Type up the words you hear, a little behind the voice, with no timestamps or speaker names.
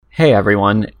Hey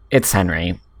everyone, it's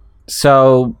Henry.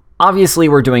 So, obviously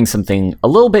we're doing something a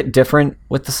little bit different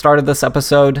with the start of this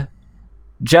episode.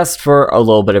 Just for a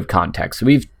little bit of context,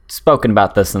 we've spoken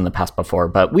about this in the past before,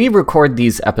 but we record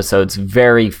these episodes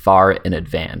very far in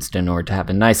advance in order to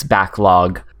have a nice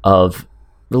backlog of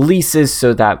releases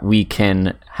so that we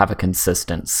can have a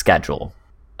consistent schedule.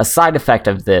 A side effect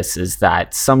of this is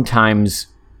that sometimes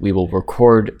we will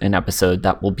record an episode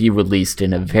that will be released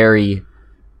in a very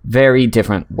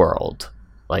different world,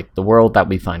 like the world that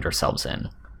we find ourselves in.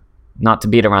 Not to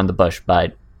beat around the bush,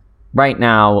 but right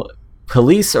now,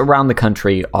 police around the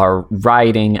country are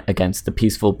rioting against the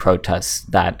peaceful protests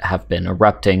that have been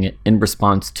erupting in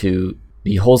response to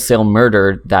the wholesale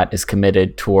murder that is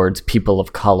committed towards people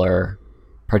of color,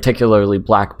 particularly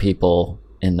Black people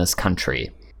in this country.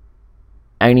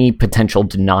 Any potential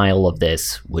denial of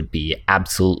this would be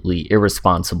absolutely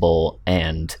irresponsible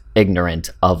and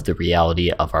ignorant of the reality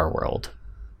of our world.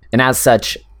 And as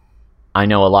such, I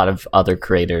know a lot of other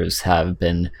creators have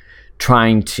been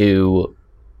trying to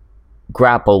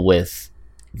grapple with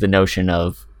the notion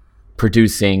of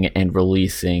producing and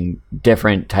releasing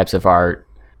different types of art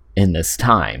in this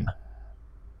time.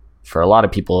 For a lot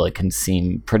of people, it can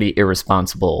seem pretty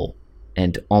irresponsible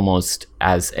and almost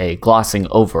as a glossing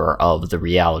over of the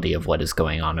reality of what is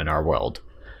going on in our world.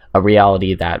 A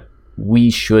reality that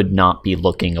we should not be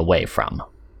looking away from.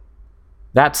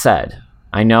 That said,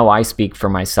 I know I speak for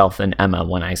myself and Emma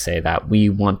when I say that we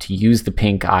want to use the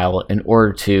pink aisle in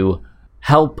order to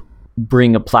help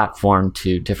bring a platform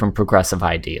to different progressive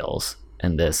ideals.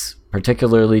 And this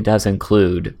particularly does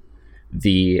include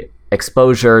the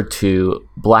exposure to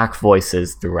Black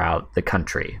voices throughout the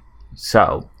country.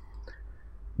 So,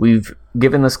 we've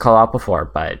given this call out before,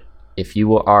 but if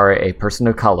you are a person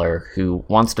of color who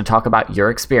wants to talk about your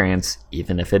experience,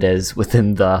 even if it is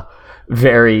within the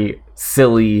very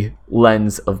silly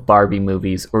lens of Barbie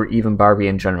movies or even Barbie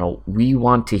in general, we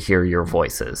want to hear your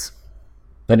voices.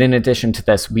 But in addition to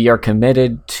this, we are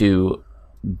committed to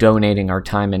donating our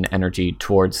time and energy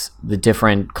towards the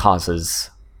different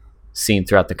causes seen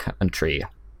throughout the country.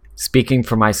 Speaking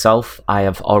for myself, I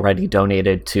have already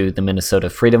donated to the Minnesota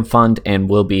Freedom Fund and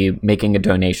will be making a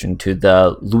donation to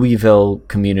the Louisville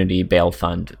Community Bail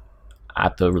Fund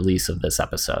at the release of this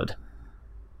episode.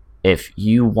 If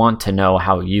you want to know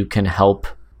how you can help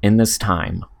in this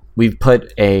time, we've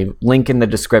put a link in the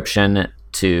description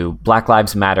to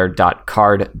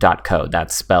blacklivesmatter.card.co.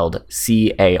 That's spelled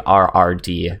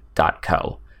CARRD.co,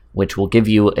 which will give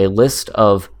you a list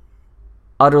of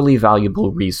utterly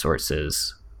valuable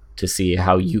resources to see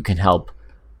how you can help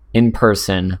in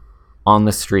person, on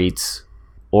the streets,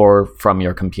 or from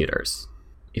your computers.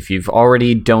 If you've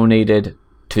already donated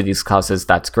to these causes,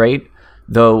 that's great.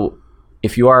 Though,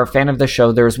 if you are a fan of the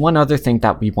show, there's one other thing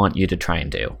that we want you to try and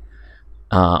do.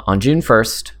 On June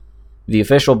 1st, the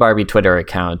official Barbie Twitter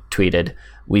account tweeted,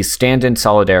 "We stand in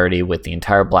solidarity with the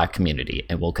entire Black community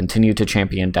and will continue to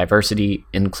champion diversity,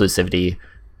 inclusivity,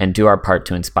 and do our part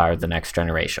to inspire the next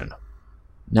generation."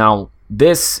 Now,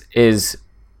 this is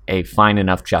a fine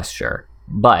enough gesture,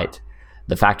 but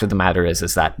the fact of the matter is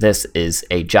that this is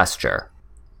a gesture.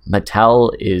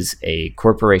 Mattel is a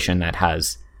corporation that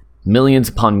has millions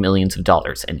upon millions of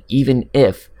dollars, and even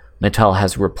if Mattel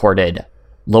has reported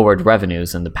lowered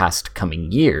revenues in the past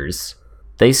coming years,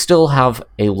 they still have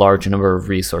a large number of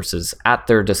resources at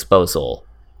their disposal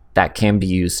that can be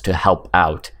used to help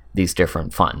out these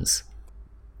different funds.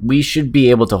 We should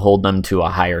be able to hold them to a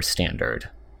higher standard.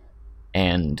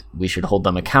 And we should hold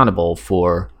them accountable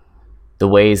for the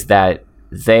ways that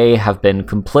they have been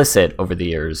complicit over the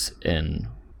years in,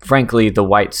 frankly, the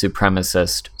white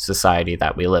supremacist society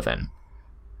that we live in.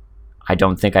 I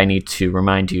don't think I need to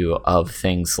remind you of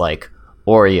things like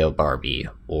Oreo Barbie,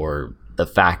 or the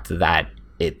fact that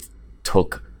it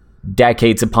took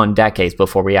decades upon decades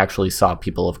before we actually saw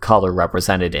people of color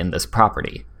represented in this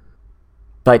property.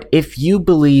 But if you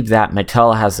believe that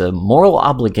Mattel has a moral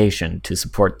obligation to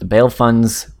support the bail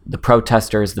funds, the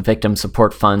protesters, the victim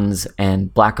support funds,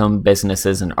 and Black-owned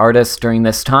businesses and artists during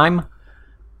this time,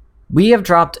 we have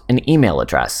dropped an email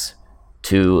address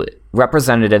to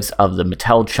representatives of the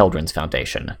Mattel Children's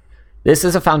Foundation. This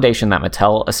is a foundation that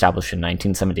Mattel established in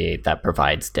 1978 that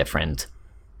provides different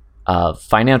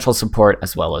financial support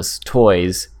as well as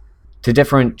toys to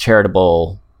different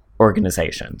charitable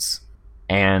organizations.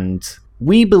 And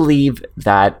we believe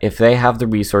that if they have the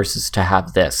resources to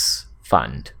have this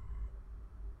fund,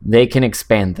 they can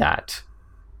expand that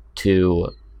to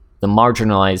the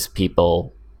marginalized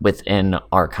people within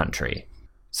our country.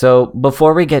 So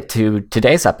before we get to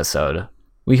today's episode,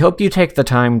 we hope you take the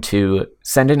time to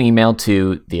send an email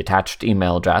to the attached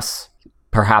email address,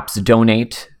 perhaps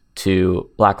donate to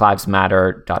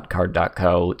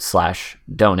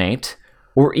blacklivesmatter.card.co/donate,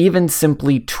 or even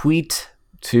simply tweet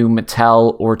to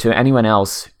Mattel or to anyone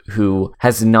else who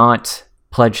has not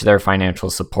pledged their financial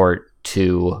support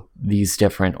to these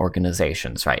different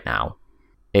organizations right now.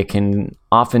 It can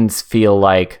often feel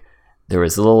like there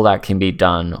is little that can be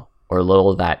done or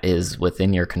little that is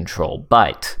within your control.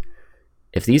 But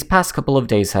if these past couple of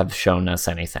days have shown us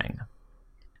anything,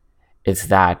 it's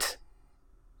that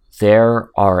there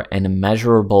are an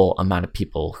immeasurable amount of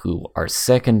people who are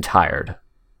sick and tired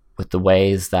with the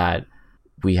ways that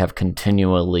we have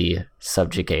continually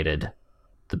subjugated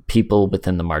the people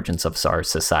within the margins of our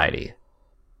society.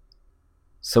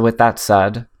 So with that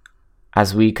said,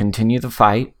 as we continue the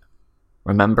fight,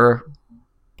 remember,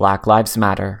 Black Lives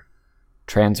Matter,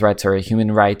 trans rights are a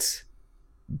human rights,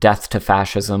 death to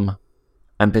fascism,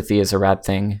 empathy is a rad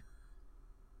thing,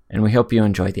 and we hope you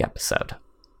enjoy the episode.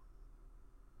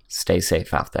 Stay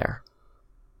safe out there.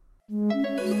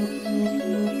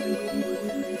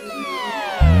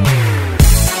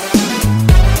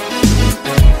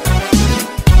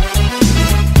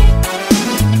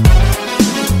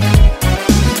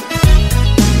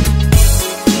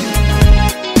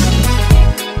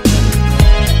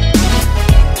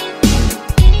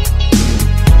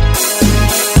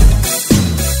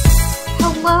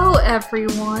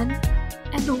 Everyone,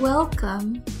 and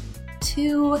welcome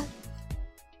to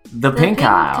the Pink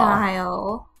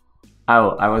Aisle. Oh,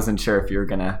 I wasn't sure if you were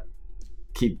gonna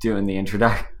keep doing the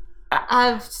introduction.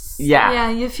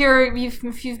 Yeah. If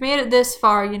you've made it this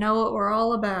far, you know what we're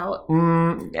all about.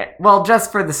 Well,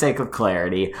 just for the sake of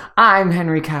clarity, I'm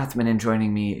Henry Kathman, and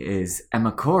joining me is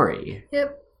Emma Corey.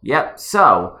 Yep.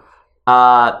 So,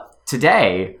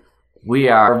 today we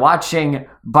are watching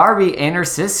Barbie and her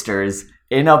sisters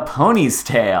in a pony's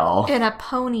tail.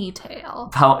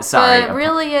 Sorry. But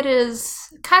really, it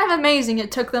is kind of amazing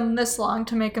it took them this long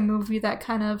to make a movie that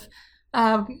kind of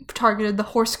targeted the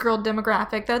horse girl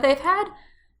demographic. Though they've had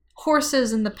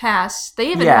horses in the past.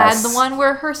 They even had the one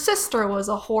where her sister was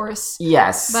a horse.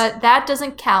 Yes. But that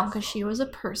doesn't count because she was a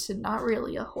person, not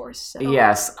really a horse. So.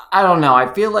 Yes. I don't know.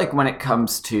 I feel like when it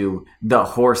comes to the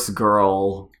horse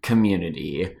girl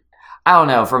community, I don't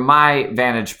know, from my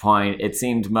vantage point, it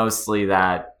seemed mostly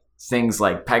that things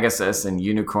like Pegasus and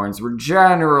unicorns were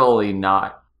generally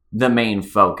not the main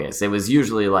focus. It was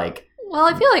usually like... Well,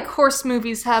 I feel like horse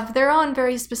movies have their own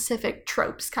very specific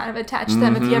tropes kind of attached to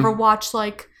them. If you ever watch,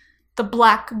 like, the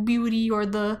Black Beauty or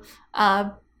the...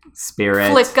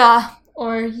 Spirit. Flicka,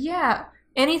 or,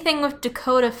 anything with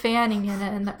Dakota Fanning in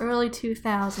it in the early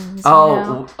 2000s.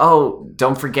 Oh,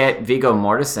 don't forget Viggo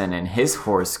Mortensen and his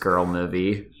horse girl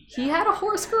movie. He had a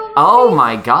horse girl movie? Oh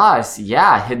my gosh,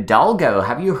 yeah, Hidalgo.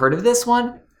 Have you heard of this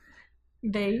one?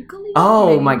 Vaguely?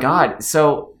 Oh my god.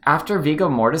 So after Viggo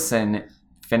Mortensen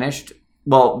finished...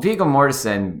 Well, Viggo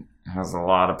Mortensen has a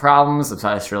lot of problems,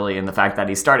 especially in the fact that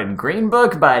he started Green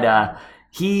Book, but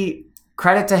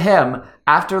credit to him,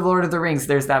 after Lord of the Rings,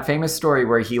 there's that famous story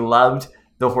where he loved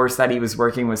the horse that he was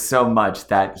working with so much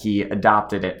that he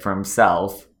adopted it for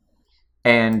himself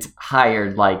and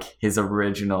hired, like, his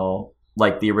original...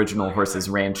 like the original horse's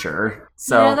rancher.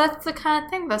 So that's the kind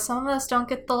of thing that some of us don't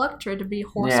get the luxury to be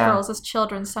horse girls as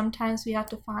children. Sometimes we have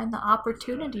to find the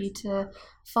opportunity to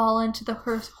fall into the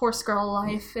horse girl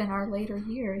life in our later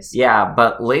years. Yeah,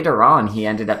 but later on he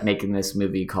ended up making this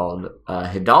movie called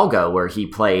Hidalgo, where he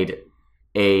played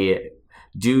a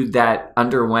dude that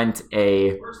underwent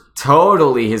a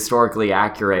totally historically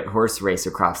accurate horse race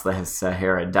across the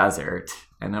Sahara Desert.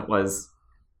 And it was,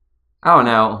 I don't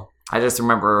know, I just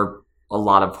remember a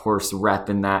lot of horse rep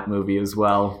in that movie as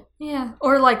well. Yeah,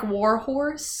 or like War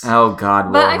Horse. Oh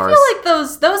God, War Horse. But I feel like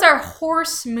those are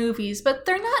horse movies, but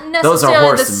they're not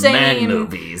necessarily the same. Those are horsemen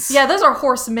movies. Yeah, those are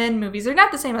horsemen movies. They're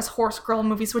not the same as horse girl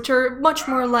movies, which are much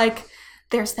more like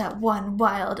there's that one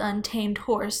wild, untamed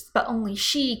horse, but only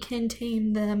she can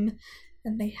tame them,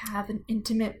 and they have an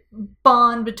intimate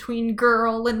bond between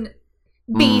girl and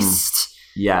beast.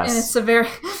 Yes, and it's a very.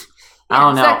 I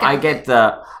don't know.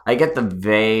 I get the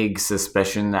vague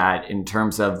suspicion that in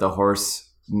terms of the horse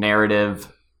narrative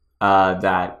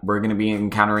that we're going to be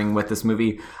encountering with this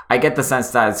movie, I get the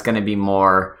sense that it's going to be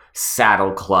more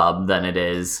Saddle Club than it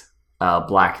is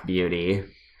Black Beauty.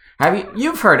 Have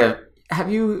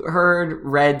you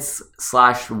read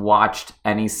 / watched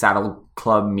any Saddle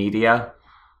Club media?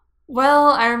 Well,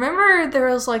 I remember there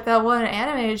was like that one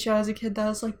animated show as a kid that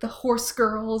was like the Horse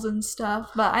Girls and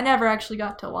stuff, but I never actually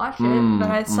got to watch it. But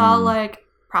I saw like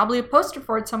probably a poster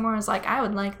for it somewhere. I was like, I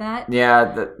would like that.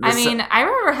 Yeah. I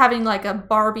remember having like a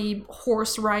Barbie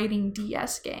horse riding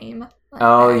DS game. Like,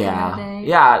 oh yeah,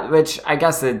 yeah. Which I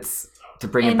guess it's to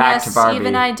bring it And back yes, to Barbie.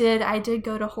 even I did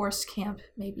go to horse camp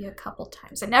maybe a couple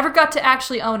times. I never got to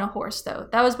actually own a horse, though.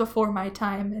 That was before my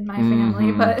time in my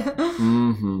family, but...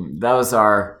 Those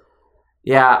are...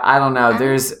 Yeah, I don't know.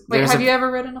 There's have you ever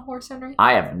ridden a horse, Henry?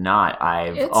 I have not.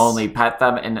 I've only pet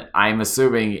them, and I'm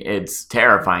assuming it's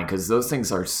terrifying because those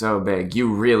things are so big.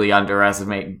 You really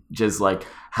underestimate just like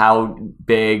how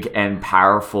big and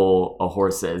powerful a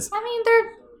horse is. I mean,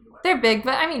 they're big,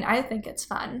 but I mean, I think it's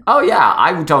fun. Oh yeah,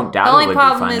 I don't doubt it would be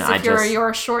fun. The only problem is if you're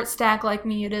a short stack like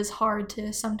me, it is hard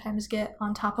to sometimes get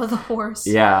on top of the horse.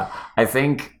 Yeah, I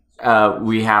think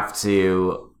we have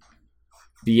to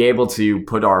be able to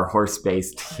put our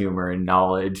horse-based humor and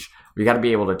knowledge. We got to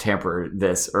be able to tamper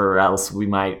this, or else we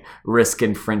might risk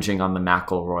infringing on the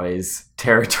McElroy's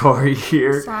territory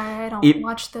here. Sorry, I don't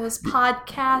watch those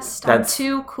podcasts. I'm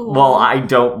too cool. Well, I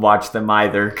don't watch them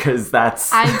either, because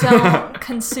that's... I don't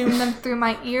consume them through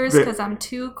my ears, because I'm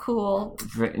too cool.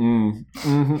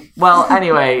 Well,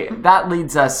 anyway, that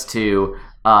leads us to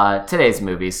today's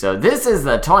movie. So this is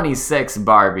the 26th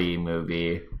Barbie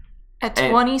movie. A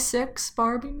 26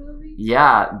 Barbie movie?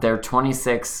 Yeah, their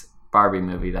 26th Barbie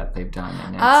movie that they've done.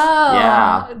 And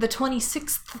it's, the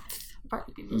 26th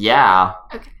Barbie movie. Yeah.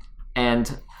 Okay.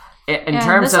 And in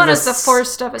terms this of one is the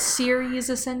first of a series,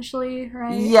 essentially,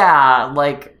 right? Yeah,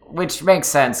 which makes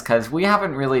sense because we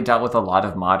haven't really dealt with a lot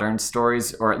of modern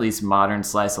stories, or at least modern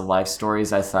slice of life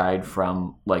stories, aside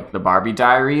from like the Barbie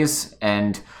Diaries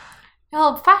and...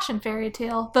 Well, fashion fairy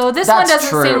tale. Though this one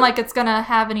doesn't seem like it's going to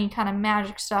have any kind of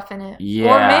magic stuff in it.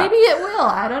 Yeah. Or maybe it will.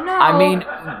 I don't know. I mean...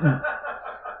 I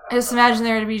just imagine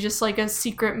there to be just like a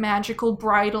secret magical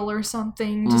bridle or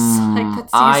something. Just like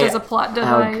that's used as a plot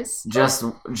device. Just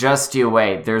you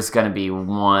wait. There's just going to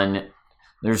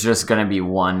be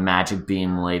one magic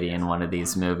beam lady in one of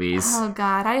these movies. Oh,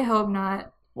 God. I hope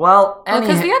not. Well,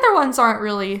 because the other ones aren't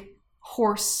really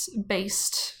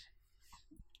horse-based.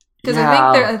 Because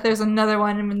I think there's another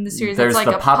one in the series. There's that's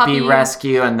like the puppy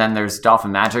rescue, and then there's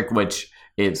Dolphin Magic, which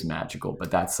is magical, but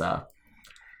that's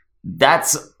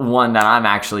one that I'm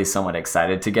actually somewhat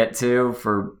excited to get to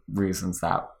for reasons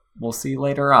that we'll see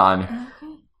later on.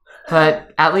 Okay.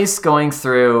 But at least going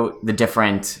through the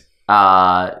different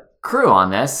crew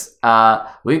on this,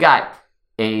 we got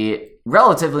a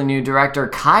relatively new director,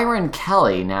 Kyron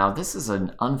Kelly. Now, this is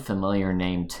an unfamiliar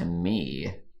name to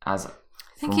me, I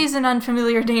think he's an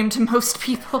unfamiliar name to most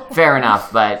people. Fair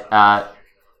enough, but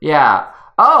yeah.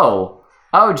 Oh,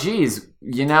 geez.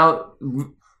 You know,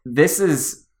 this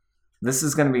is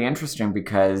going to be interesting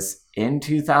because in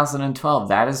 2012,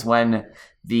 that is when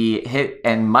the hit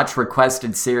and much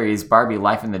requested series Barbie: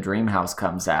 Life in the Dream House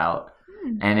comes out,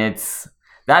 and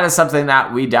that is something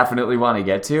that we definitely want to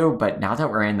get to. But now that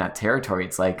we're in that territory,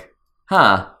 it's like,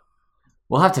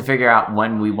 we'll have to figure out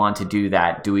when we want to do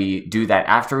that. Do we do that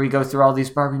after we go through all these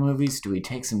Barbie movies? Do we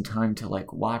take some time to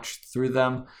watch through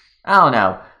them? I don't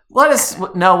know. Let us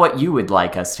know what you would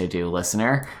like us to do,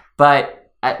 listener.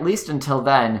 But at least until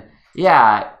then,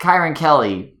 yeah, Kyron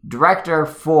Kelly, director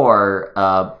for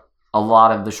a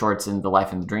lot of the shorts in the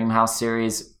Life in the Dream House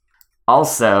series.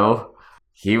 Also,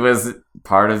 he was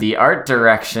part of the art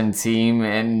direction team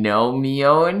in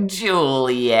Romeo and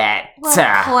Juliet. What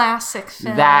a classic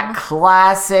film. That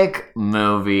classic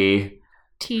movie.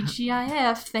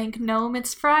 TGIF, thank Gnome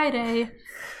it's Friday.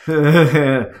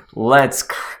 Let's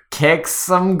kick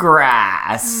some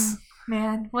grass.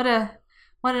 Man, what an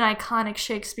iconic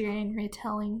Shakespearean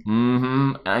retelling.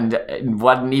 Mm-hmm. And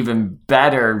what an even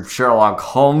better Sherlock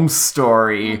Holmes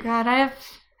story. Oh God, I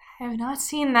have not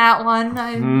seen that one.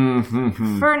 I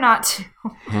prefer not to.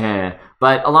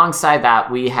 But alongside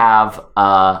that, we have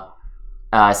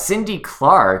Cindy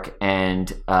Clark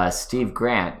and Steve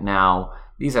Grant. Now,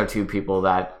 these are two people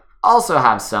that also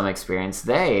have some experience.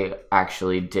 They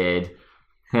actually did.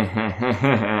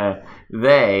 They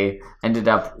ended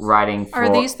up writing for...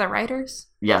 Are these the writers?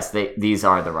 Yes, these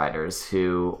are the writers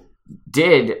who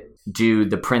did do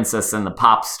The Princess and the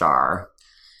Pop Star.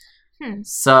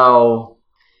 So...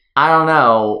 I don't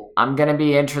know. I'm going to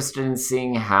be interested in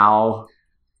seeing how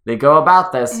they go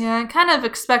about this. Yeah, I'm kind of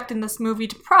expecting this movie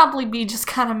to probably be just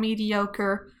kind of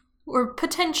mediocre. Or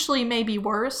potentially maybe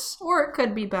worse. Or it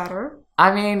could be better.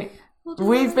 I mean,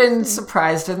 we've been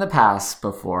surprised in the past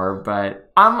before,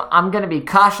 but I'm going to be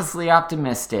cautiously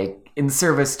optimistic in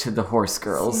service to the horse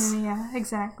girls. Yeah,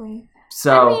 exactly.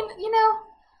 So, I mean,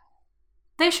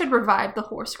 they should revive the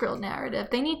horse girl narrative.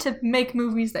 They need to make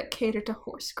movies that cater to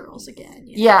horse girls again.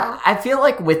 Yeah, I feel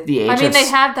like with the age they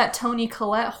had that Toni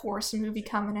Collette horse movie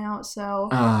coming out, so...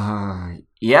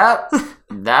 Yep,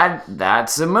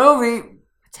 that's a movie.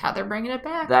 That's how they're bringing it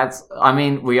back.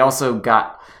 We also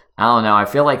got I don't know. I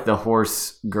feel like the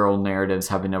horse girl narratives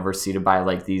have been overseeded by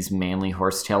like these manly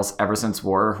horse tales ever since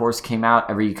Warrior Horse came out.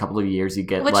 Every couple of years you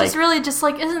get Which is really just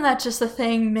like, isn't that just a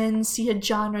thing? Men see a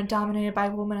genre dominated by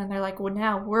women and they're like, well,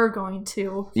 now we're going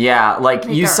to. Yeah, like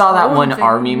you saw that one thing.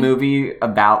 army movie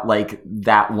about like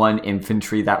that one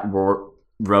infantry that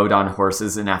rode on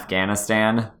horses in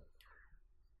Afghanistan.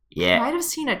 Yeah. I might have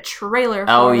seen a trailer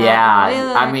for Oh, that.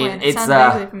 yeah. I mean, it sounds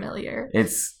vaguely familiar.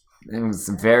 It was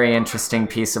a very interesting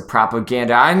piece of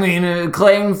propaganda. I mean, an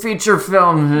acclaimed feature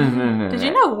film. Did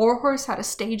you know War Horse had a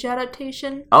stage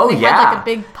adaptation? Oh, they yeah. had like a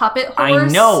big puppet horse. I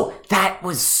know. That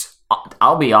was...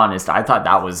 I'll be honest. I thought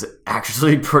that was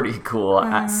actually pretty cool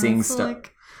at seeing stuff.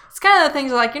 Like, it's kind of the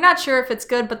things like, you're not sure if it's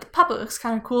good, but the puppet looks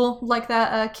kind of cool. Like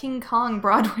that King Kong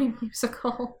Broadway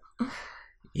musical.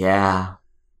 Yeah.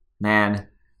 Man.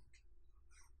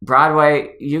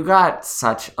 Broadway, you got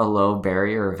such a low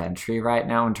barrier of entry right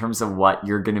now in terms of what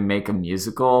you're going to make a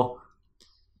musical.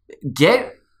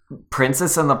 Get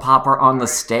Princess and the Pauper on the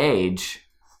stage.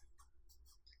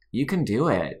 You can do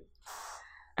it.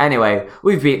 Anyway,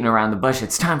 we've beaten around the bush.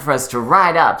 It's time for us to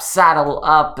ride up, saddle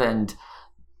up, and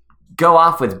go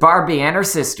off with Barbie and her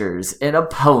sisters in a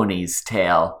pony's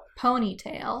tail.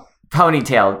 Ponytail.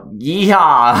 Ponytail.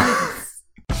 Yeehaw!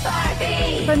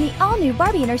 Barbie! From the all-new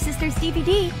Barbie and Her Sisters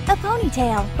DVD, A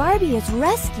Ponytail, Barbie is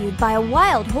rescued by a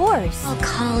wild horse. I'll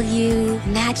call you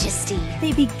Majesty.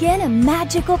 They begin a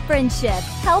magical friendship.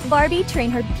 Help Barbie train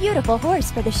her beautiful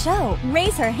horse for the show.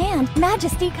 Raise her hand,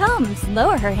 Majesty comes.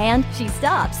 Lower her hand, she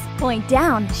stops. Point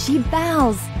down, she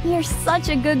bows. You're such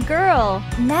a good girl.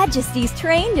 Majesty's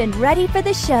trained and ready for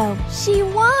the show. She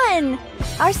won!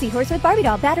 RC Horse with Barbie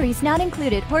doll, batteries not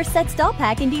included. Horse sets, doll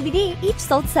pack, and DVD, each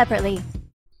sold separately.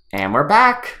 And we're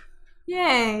back.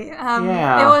 Yay.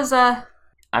 Yeah. It was I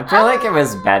feel like it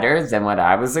was better than what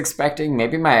I was expecting.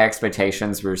 Maybe my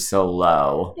expectations were so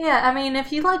low. Yeah, I mean,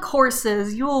 if you like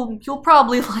horses, you'll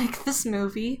probably like this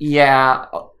movie. Yeah,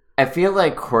 I feel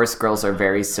like horse girls are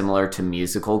very similar to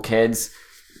musical kids.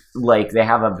 Like, they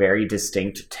have a very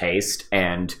distinct taste,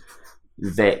 and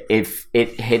that if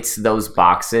it hits those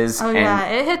boxes. Oh yeah,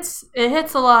 it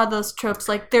hits a lot of those tropes.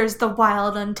 Like there's the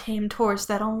wild, untamed horse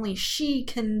that only she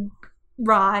can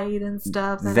ride and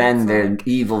stuff. And then the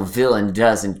evil villain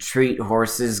doesn't treat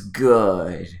horses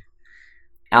good.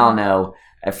 I don't know.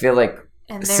 I feel like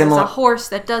and there's a horse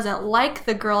that doesn't like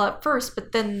the girl at first,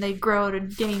 but then they grow to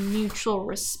gain mutual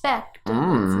respect.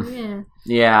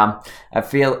 Yeah, I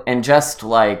feel, and just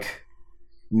like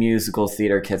musical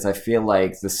theater kids, I feel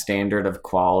like the standard of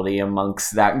quality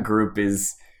amongst that group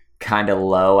is kind of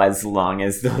low as long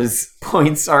as those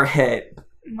points are hit.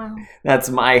 Well, that's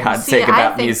my hot take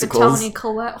about musicals. I think the Toni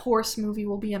Collette horse movie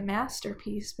will be a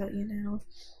masterpiece, but you know.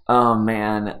 Oh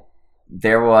man,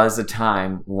 there was a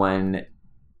time when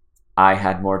I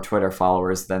had more Twitter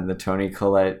followers than the Toni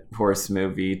Collette horse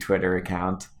movie Twitter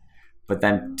account, but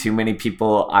then too many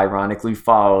people ironically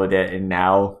followed it, and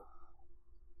now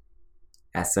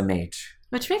SMH.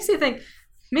 Which makes me think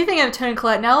of Toni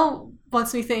Collette now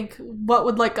lets me think, what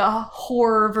would like a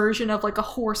horror version of like a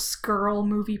horse girl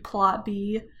movie plot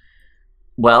be?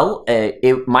 Well,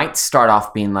 it might start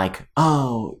off being like,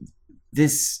 oh,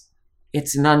 it's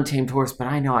an untamed horse, but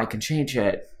I know I can change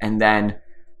it. And then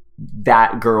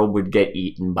that girl would get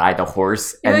eaten by the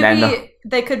horse. And then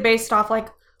they could base it off like,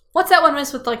 what's that one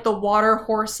with like the water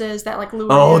horses that like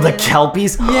lure the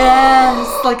Kelpies?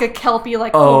 Yes, like a Kelpie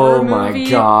like horror movie. Oh my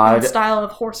god. Style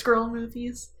of horse girl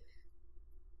movies.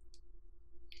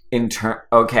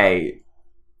 Okay,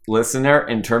 listener,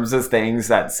 in terms of things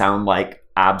that sound like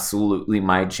absolutely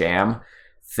my jam,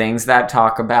 things that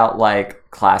talk about like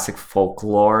classic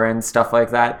folklore and stuff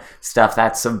like that, stuff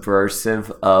that's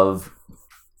subversive of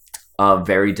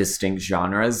very distinct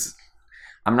genres.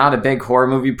 I'm not a big horror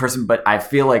movie person, but I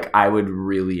feel like I would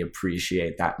really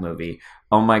appreciate that movie.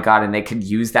 Oh my god, and they could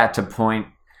use that to point.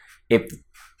 If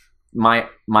my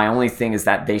only thing is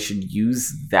that they should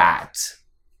use that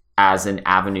as an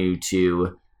avenue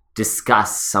to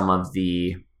discuss some of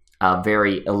the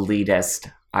very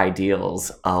elitist ideals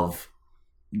of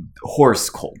horse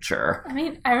culture. I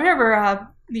mean, I remember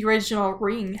the original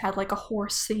Ring had like a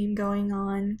horse theme going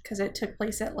on because it took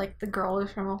place at like the girl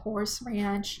was from a horse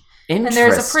ranch. And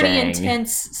there's a pretty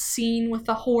intense scene with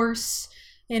a horse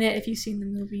in it. If you've seen the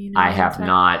movie, you know I have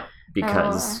not,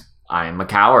 because I'm a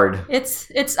coward.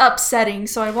 It's upsetting,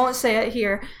 so I won't say it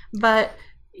here. But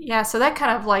yeah, so that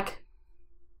kind of like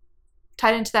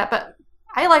tied into that. But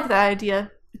I like that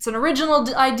idea. It's an original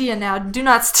idea now. Do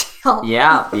not steal.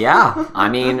 Yeah. I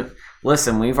mean,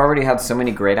 listen, we've already had so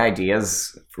many great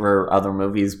ideas for other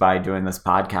movies by doing this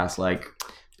podcast. Like,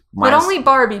 But only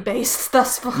Barbie-based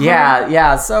thus far.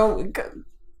 Yeah, so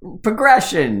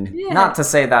progression. Yeah. Not to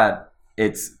say that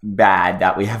it's bad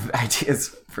that we have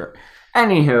ideas for...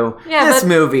 Anywho, this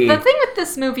movie... The thing with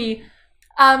this movie,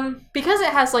 because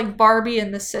it has, like, Barbie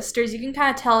and the sisters, you can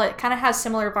kind of tell it kind of has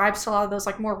similar vibes to a lot of those,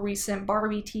 like, more recent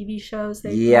Barbie TV shows.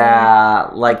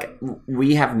 Like,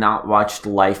 we have not watched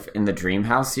Life in the Dream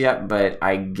House yet, but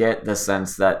I get the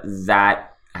sense that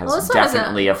has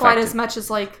definitely affected... quite as much as,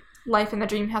 like, Life in the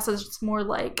Dream House. It's more,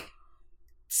 like,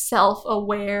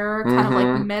 self-aware, kind of,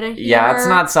 like, meta humor. Yeah, it's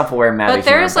not self-aware meta humor. But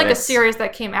there is, like, a series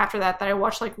that came after that I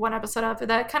watched, like, one episode of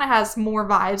that kind of has more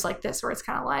vibes like this, where it's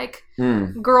kind of like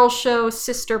girl show,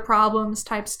 sister problems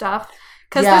type stuff.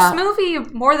 Because this movie,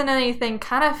 more than anything,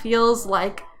 kind of feels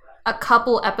like a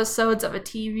couple episodes of a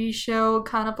TV show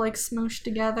kind of, like, smooshed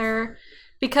together.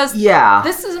 Because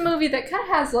this is a movie that kind of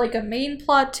has, like, a main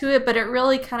plot to it, but it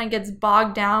really kind of gets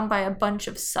bogged down by a bunch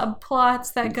of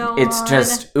subplots that go on. It's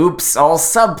just, oops, all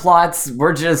subplots.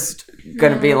 We're just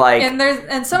gonna be like...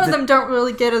 And some of them don't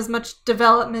really get as much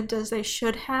development as they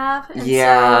should have.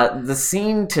 And the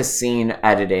scene-to-scene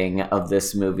editing of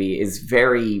this movie is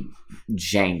very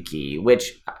janky,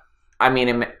 which, I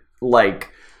mean,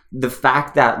 like... The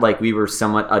fact that, like, we were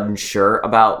somewhat unsure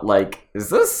about, like, is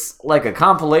this, like, a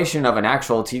compilation of an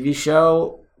actual TV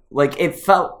show? Like, it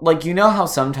felt, like, you know how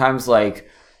sometimes, like,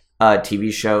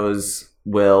 TV shows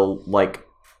will, like,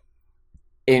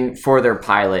 for their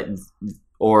pilot,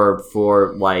 or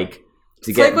for, like,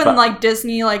 it's like when, like,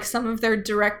 Disney, like, some of their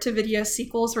direct-to-video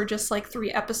sequels were just, like,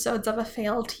 3 episodes of a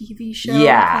failed TV show.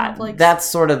 Yeah, kind of like... that's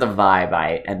sort of the vibe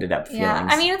I ended up feeling. Yeah,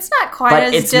 I mean, it's not quite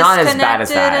as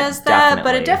disconnected as that,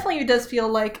 but it definitely does feel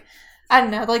like, I don't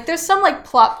know, like, there's some, like,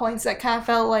 plot points that kind of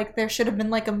felt like there should have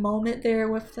been, like, a moment there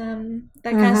with them,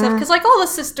 that kind of stuff. Because, like, all the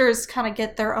sisters kind of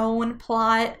get their own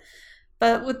plot,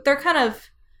 but they're kind of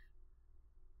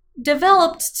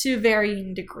developed to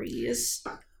varying degrees.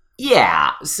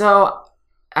 Yeah, so...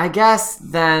 I guess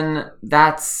then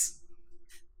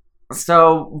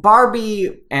so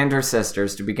Barbie and her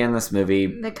sisters, to begin this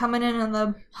movie... They're coming in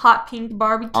the hot pink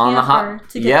Barbie camper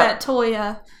to get that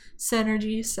Toya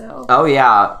synergy, so... Oh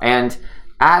yeah, and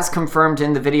as confirmed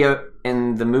in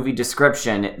the movie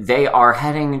description, they are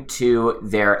heading to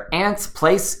their aunt's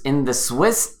place in the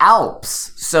Swiss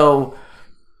Alps. So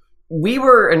we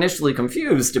were initially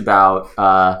confused about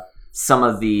some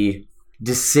of the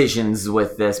decisions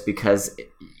with this, because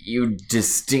you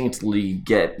distinctly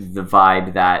get the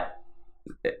vibe that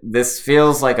this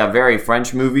feels like a very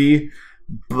French movie,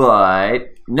 but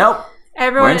nope.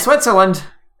 We're in Switzerland.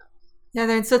 Yeah,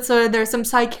 they're in Switzerland. There's some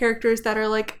side characters that are,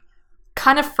 like,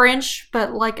 kind of French,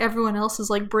 but, like, everyone else is,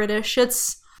 like, British.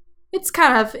 It's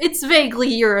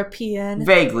vaguely European.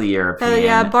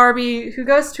 Yeah, Barbie, who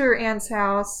goes to her aunt's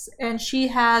house, and she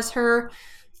has her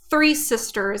 3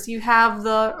 sisters. You have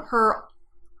her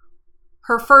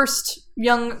first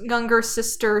younger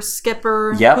sister,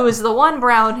 Skipper, who is the one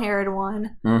brown-haired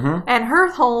one. And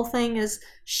her whole thing is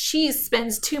she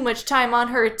spends too much time on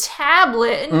her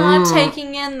tablet and not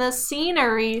taking in the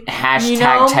scenery.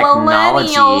 Hashtag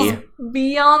technology. Millennials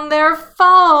be on their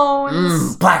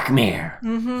phones. Black Mirror.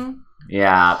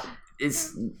 Yeah.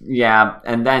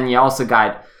 And then you also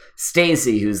got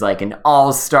Stacy, who's like an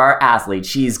all-star athlete.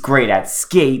 She's great at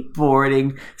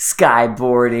skateboarding,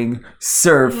 skyboarding,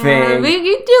 surfing. Yeah,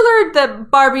 you do learn that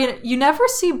Barbie... You never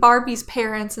see Barbie's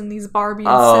parents in these Barbie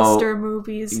and sister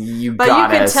movies. But you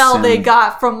can tell they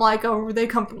come from like a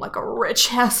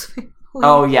rich ass family.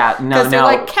 Oh yeah, because they're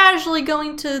like casually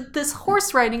going to this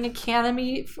horse riding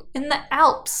academy in the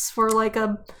Alps for like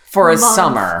a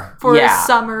summer. A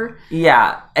summer.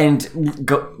 Yeah, and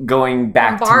going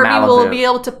back to Malibu. Barbie will be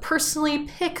able to personally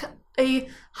pick a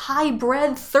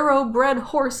high-bred, thoroughbred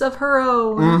horse of her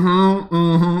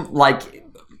own. Like,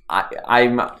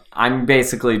 I'm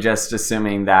basically just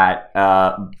assuming that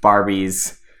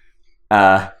Barbie's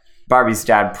dad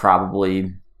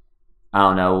probably, I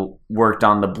don't know, worked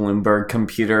on the Bloomberg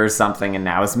computer or something, and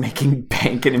now is making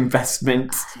bank and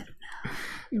investments.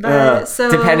 But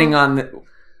depending on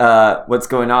what's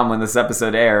going on when this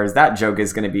episode airs, that joke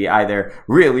is going to be either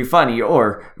really funny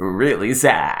or really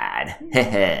sad.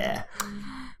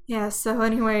 Yeah. So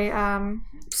anyway,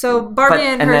 so Barbie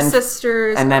and her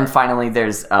sisters, and then finally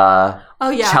there's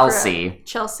Chelsea.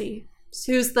 Chelsea,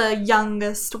 who's the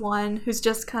youngest one, who's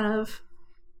just kind of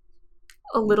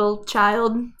a little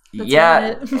child.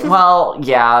 Her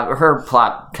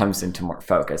plot comes into more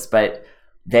focus, but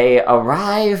they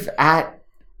arrive at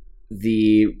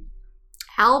the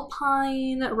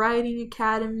Alpine Riding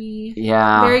Academy.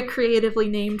 Yeah. Very creatively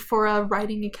named for a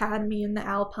riding academy in the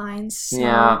Alpines. So.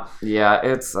 Yeah,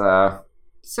 it's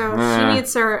So she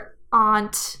meets her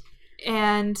aunt,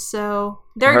 and so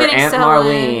they're her getting Aunt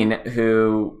stolen. Marlene,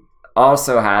 who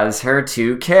also has her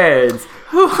 2 kids.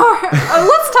 Who are?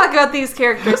 Let's talk about these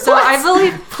characters. So I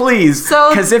believe, Please, So-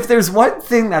 because if there's one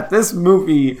thing that this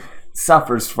movie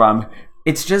suffers from,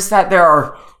 it's just that there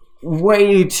are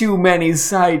way too many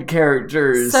side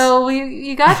characters. so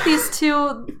you got these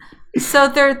two. So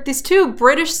they're these 2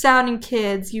 British-sounding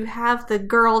kids. You have the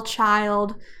girl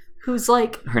child, who's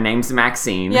like, Her name's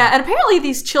Maxine. yeah, and apparently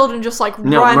these children just like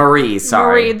No, run. Marie,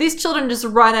 sorry. Marie. These children just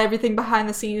run everything behind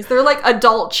the scenes. They're like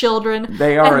adult children.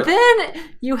 They are. And then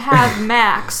you have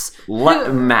Max,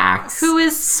 Max. who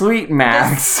is Sweet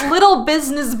Max. this little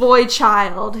business boy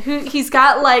child. Who he's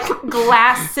got like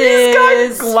glasses.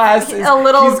 He's got glasses. A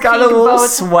little. He's got a pink little bow tie,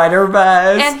 sweater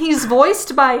vest. and he's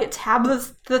voiced by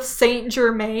Tabitha St.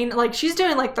 Germain. Like, she's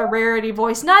doing like the rarity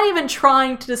voice, not even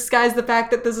trying to disguise the fact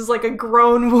that this is like a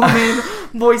grown woman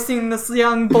voicing this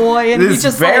young boy, and this he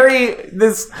just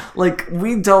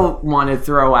we don't want to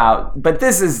throw out, but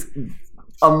this is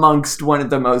amongst one of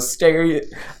the most very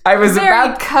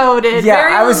coded. Yeah,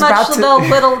 very I was much about to- the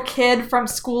little kid from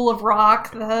School of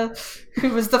Rock, who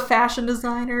was the fashion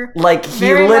designer. Like, he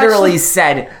Very literally much-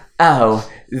 said, "Oh,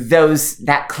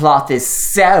 that cloth is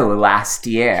so last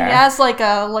year." He has like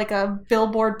a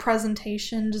billboard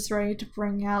presentation just ready to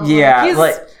bring out. Yeah,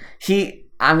 he's-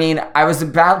 I mean, I was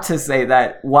about to say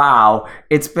that, wow,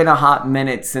 it's been a hot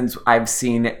minute since I've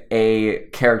seen a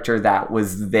character that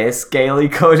was this gaily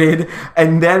coded,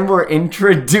 and then we're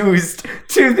introduced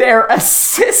to their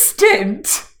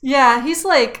assistant. yeah, he's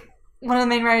like one of the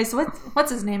main writers.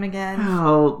 What's his name again?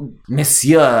 Oh,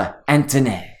 Monsieur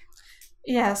Antonet.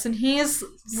 Yes, and he's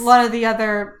one of the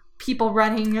other people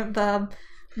running the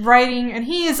writing, and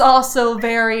he is also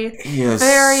very foppish.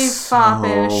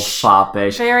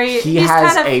 He he's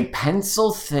has kind of- a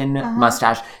pencil-thin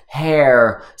mustache,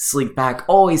 hair sleeked back,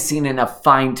 always seen in a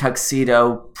fine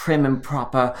tuxedo, prim and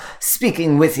proper,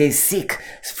 speaking with a thick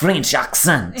French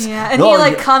accent. Yeah, and he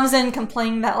like comes in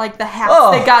complaining that like the hats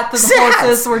they got to the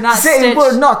horses were not They stitched.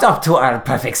 were not up to our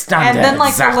perfect standards. And then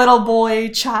like the little boy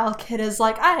child kid is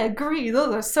like, I agree,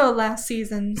 those are so last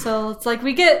season. So it's like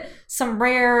we get some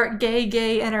rare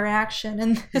gay interaction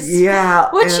in this. Yeah,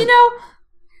 Which, and-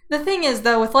 the thing is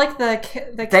though, with like the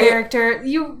character,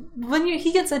 when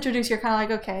he gets introduced, you're kind of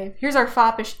like, okay, here's our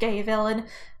foppish gay villain,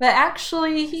 but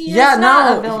actually he's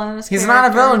not a villain. He's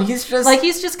not a villain. He's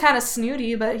just kind of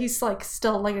snooty, but he's like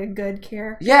still like a good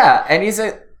character. Yeah,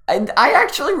 and I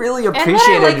actually really appreciated.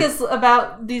 And what I like is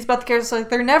about the characters, like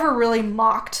they're never really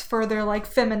mocked for their like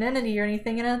femininity or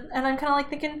anything, and I'm kind of like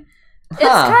thinking it's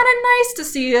kind of nice to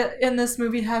see it in this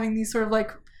movie having these sort of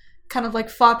like kind of like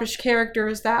foppish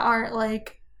characters that aren't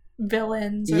like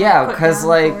villains. Or Yeah, put because down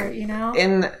like for it,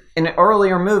 in an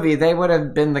earlier movie, they would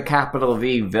have been the capital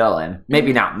V villain.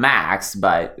 Maybe not Max,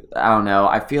 but I don't know.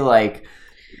 I feel like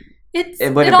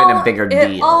it would have been a bigger It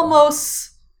deal. almost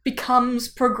becomes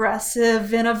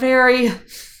progressive in a very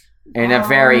Michael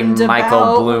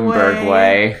roundabout Bloomberg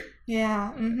way.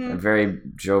 Yeah. Mm-hmm. A very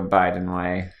Joe Biden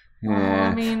way. Well,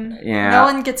 I mean, yeah. no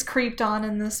one gets creeped on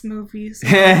in this movie. So.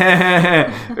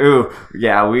 Ooh,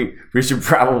 yeah, we should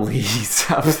probably ease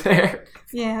up there.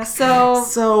 Yeah, so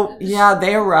So, yeah,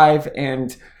 they arrive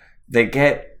and they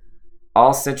get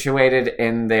all situated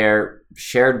in their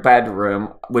shared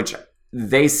bedroom, which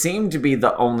they seem to be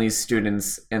the only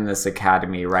students in this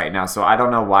academy right now. So I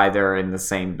don't know why they're in the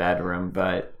same bedroom,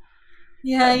 but...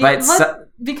 yeah,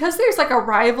 because there's like a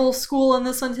rival school in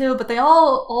this one too, but they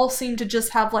all seem to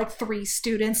just have like 3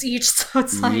 students each, so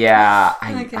it's like... Yeah,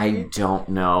 okay. I don't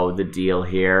know the deal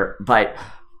here, but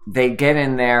they get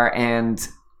in there and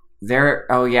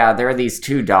there are these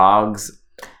 2 dogs.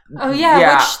 Oh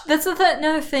yeah, which that's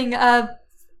another thing.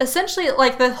 Essentially,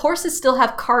 like the horses still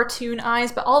have cartoon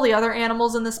eyes, but all the other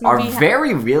animals in this movie are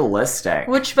very realistic.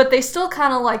 but they still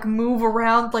kind of like move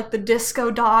around like the disco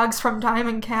dogs from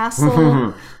Diamond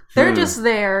Castle. They're just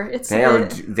there.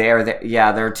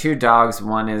 There are 2 dogs.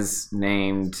 One is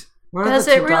named. Does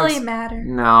it really matter?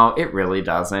 No, it really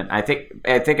doesn't. I think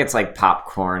it's like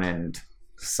popcorn and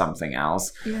something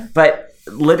else. Yeah. But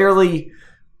literally,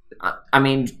 I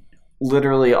mean,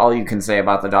 literally all you can say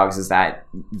about the dogs is that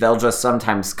they'll just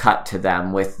sometimes cut to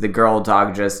them with the girl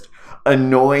dog just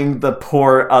annoying the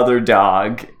poor other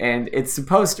dog, and it's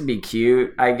supposed to be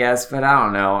cute, I guess, but I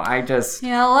don't know.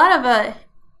 A lot of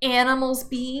animals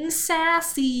being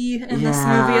sassy in this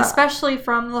movie, especially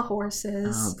from the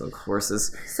horses. Oh, the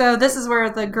horses. So this is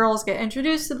where the girls get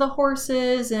introduced to the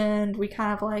horses, and we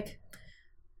kind of like...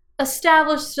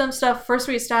 establish some stuff. First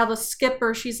we establish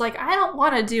Skipper. She's like, I don't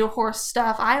want to do horse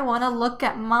stuff. I want to look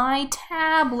at my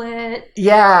tablet.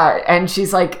 Yeah, and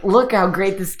she's like, look how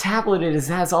great this tablet is.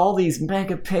 It has all these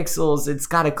megapixels. It's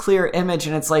got a clear image.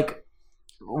 And it's like,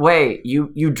 wait,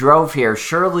 you drove here.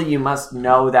 Surely you must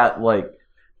know that, like,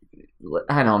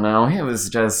 I don't know. It was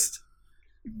just...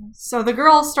 So the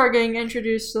girls start getting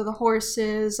introduced to the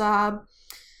horses.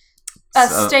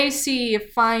 Stacy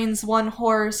finds one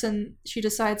horse and she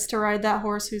decides to ride that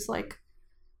horse, who's like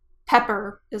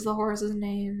Pepper is the horse's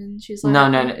name, and she's like,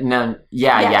 no.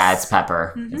 Yeah, it's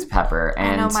Pepper. Mm-hmm. It's Pepper.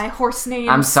 And I know my horse name.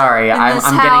 I'm sorry.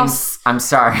 I'm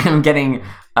sorry. I'm getting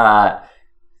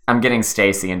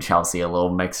Stacy and Chelsea a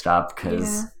little mixed up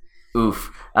because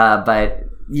oof. But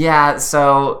yeah,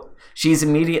 so she's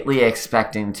immediately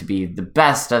expecting to be the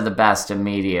best of the best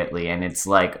immediately, and it's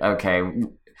like, okay.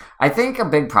 I think a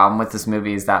big problem with this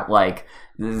movie is that, like,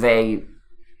 I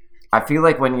feel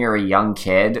like when you're a young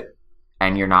kid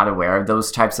and you're not aware of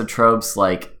those types of tropes,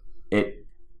 like, it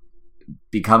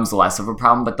becomes less of a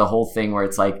problem, but the whole thing where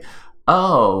it's like,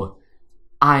 oh,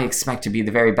 I expect to be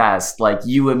the very best, like,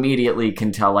 you immediately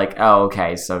can tell, like, oh,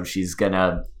 okay, so she's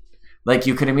gonna, like,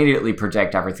 you could immediately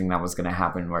project everything that was gonna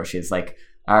happen, where she's like,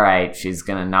 all right, she's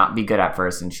gonna not be good at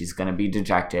first, and she's gonna be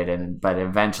dejected, but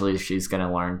eventually she's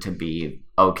gonna learn to be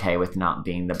okay with not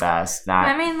being the best.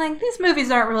 I mean, like, these movies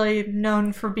aren't really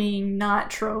known for being not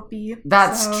tropey.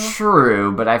 That's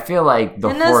true, but I feel like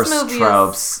the horse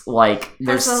tropes, like,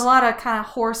 there's a lot of kind of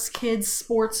horse kids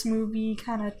sports movie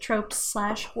kind of tropes /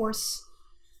 horse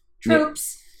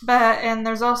tropes. And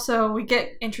there's also, we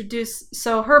get introduced,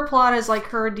 so her plot is like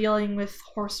her dealing with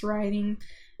horse riding.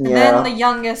 And then the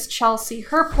youngest, Chelsea,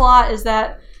 her plot is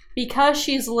that because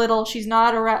she's little, she's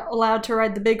not allowed to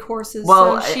ride the big horses.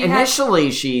 Well, so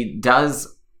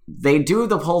they do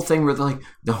the whole thing where they're like,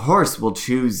 the horse will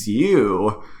choose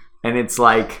you. And it's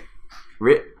like,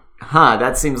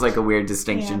 that seems like a weird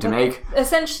distinction to make.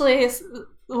 Essentially,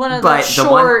 one of the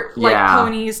short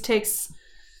ponies takes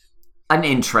an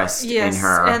interest in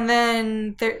her. And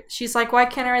then she's like, why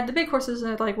can't I ride the big horses? And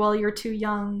they're like, well, you're too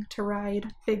young to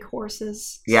ride big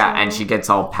horses. Yeah, and she gets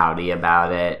all pouty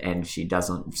about it, and she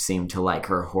doesn't seem to like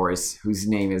her horse, whose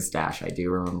name is Dash. I do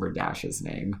remember Dash's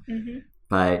name. Mm-hmm.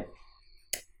 But,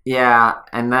 yeah,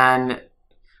 and then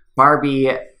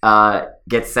Barbie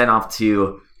gets sent off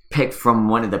to pick from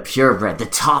one of the purebred, the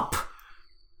top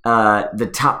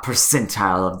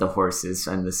percentile of the horses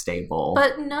in the stable.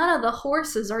 But none of the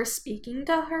horses are speaking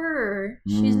to her.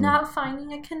 She's not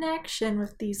finding a connection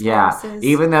with these horses.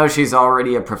 Even though she's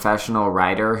already a professional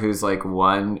rider who's, like,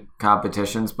 won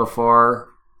competitions before.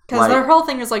 Because their whole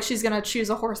thing is, like, she's going to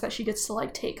choose a horse that she gets to,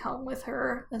 like, take home with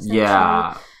her, essentially.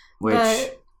 Yeah.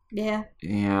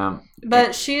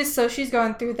 But she's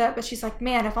going through that, but she's like,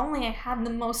 man, if only I had the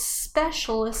most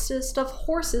specialistest of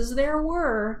horses there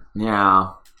were.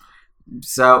 Yeah.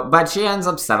 So, but she ends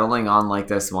up settling on, like,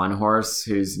 this one horse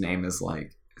whose name is,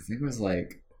 like, I think it was,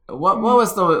 like, what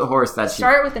was the horse that she...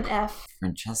 Start with an F.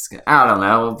 Francesca? I don't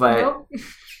know, but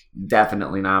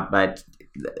definitely not. But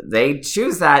they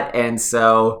choose that, and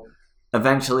so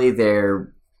eventually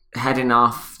they're heading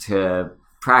off to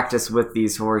practice with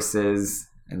these horses,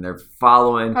 and they're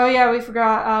following... Oh, yeah, we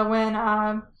forgot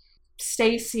when...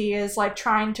 Stacy is like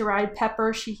trying to ride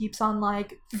Pepper. She keeps on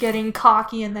like getting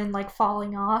cocky and then like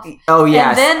falling off. Oh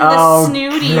yes. And then the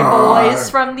snooty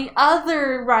boys from the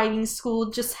other riding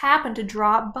school just happen to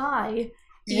drop by.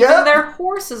 Even their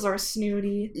horses are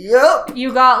snooty. Yep.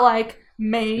 You got like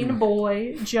main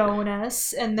boy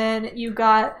Jonas, and then you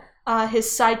got his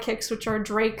sidekicks, which are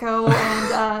Draco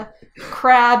and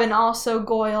Crab, and also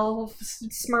Goyle,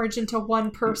 merged into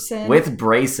one person with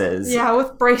braces. Yeah,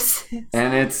 with braces.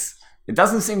 And it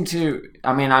doesn't seem to...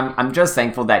 I mean, I'm just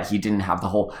thankful that he didn't have the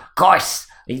whole, gosh,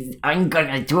 I'm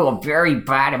gonna do a very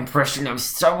bad impression of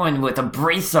someone with a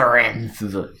bracer in.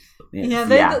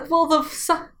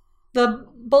 The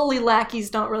bully lackeys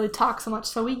don't really talk so much,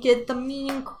 so we get the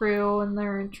mean crew and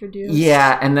they're introduced.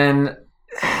 Yeah, and then...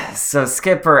 So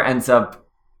Skipper ends up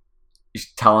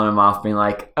telling him off, being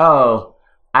like, oh,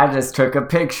 I just took a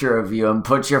picture of you and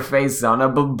put your face on a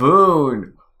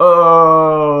baboon.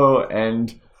 Oh,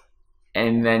 and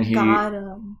then he got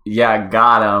him. Yeah,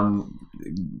 got him.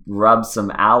 Rubbed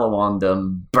some aloe on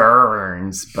them,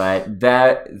 burns, but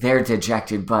they're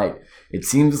dejected. But it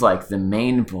seems like the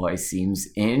main boy seems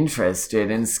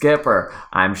interested in Skipper.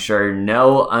 I'm sure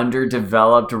no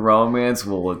underdeveloped romance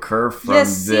will occur from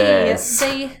this.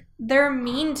 They're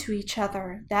mean to each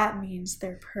other. That means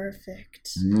they're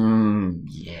perfect.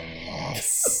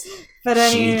 Yes. But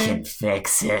she can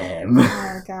fix him.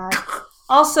 Oh god.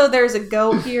 Also, there's a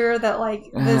goat here that, like,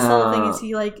 this whole thing is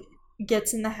he, like,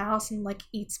 gets in the house and like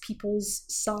eats people's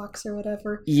socks or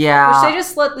whatever. Yeah. Which they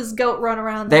just let this goat run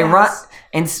around the They run, house.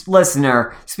 and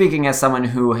listener, speaking as someone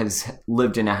who has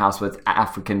lived in a house with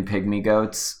African pygmy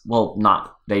goats, well,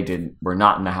 we're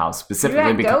not in the house specifically.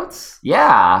 You had goats?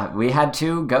 Yeah, we had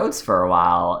 2 goats for a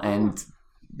while, and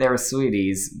they were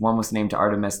sweeties. One was named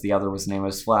Artemis, the other was named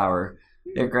as Flower.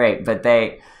 They're great, but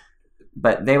they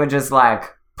would just like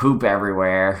poop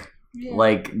everywhere. Yeah.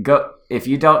 Like if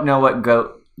you don't know what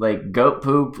goat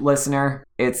poop, listener,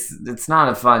 it's not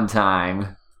a fun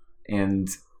time, and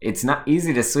it's not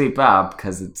easy to sweep up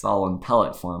because it's all in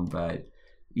pellet form. But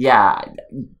yeah,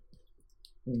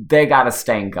 they got a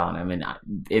stank on them, and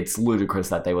it's ludicrous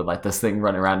that they would let this thing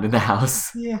run around in the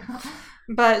house. Yeah.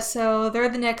 But so they're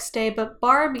the next day, but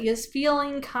Barbie is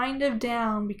feeling kind of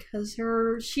down because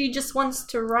she just wants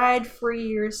to ride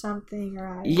free or something,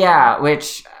 right? Yeah,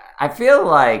 which I feel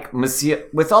like Monsieur,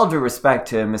 with all due respect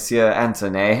to Monsieur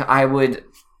Antoine, I would,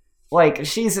 like,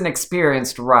 she's an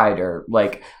experienced rider.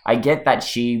 Like, I get that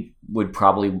she would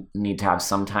probably need to have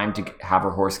some time to have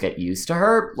her horse get used to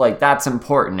her. Like, that's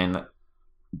important,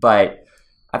 but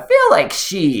I feel like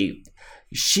she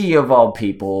of all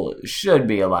people should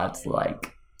be allowed to,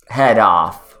 like, head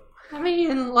off. I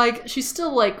mean, like, she's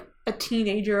still, like, a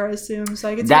teenager, I assume, so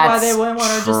I can see why they wouldn't want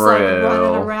her just, like,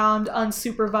 running around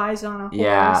unsupervised on a horse.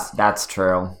 Yeah, that's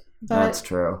true. That's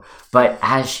true. But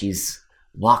as she's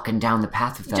walking down the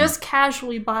path with them, just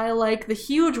casually by, like, the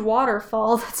huge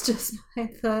waterfall that's just,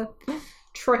 like, the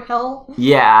trail.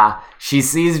 Yeah, she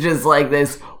sees just, like,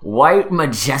 this white,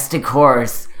 majestic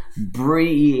horse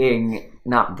braying,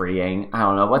 I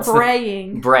don't know, what's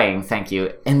braying, thank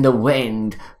you, in the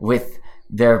wind with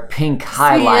their pink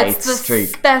highlight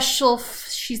streak.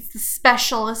 She's the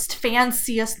specialist,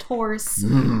 fanciest horse.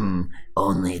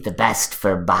 Only the best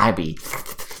for Barbie.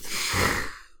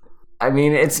 I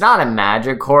mean, it's not a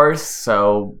magic horse,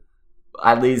 so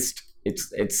at least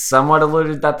it's somewhat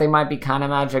alluded that they might be kind of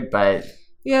magic, but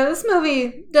yeah, this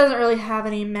movie doesn't really have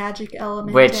any magic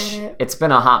element in it. It's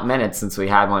been a hot minute since we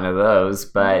had one of those,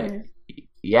 but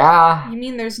yeah. You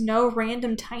mean there's no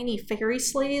random tiny fairy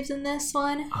slaves in this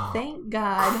one? Oh, thank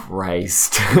God.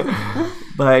 Christ.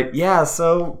 But yeah,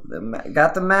 so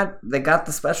they got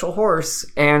the special horse,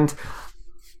 and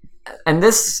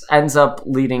this ends up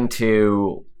leading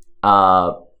to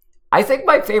I think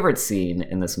my favorite scene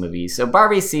in this movie. So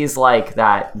Barbie sees like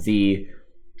that the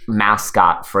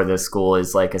mascot for this school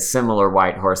is like a similar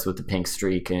white horse with a pink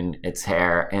streak in its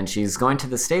hair, and she's going to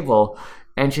the stable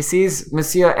and she sees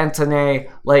Monsieur Antoine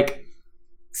like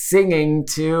singing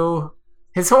to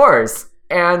his horse,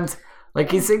 and like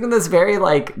he's singing this very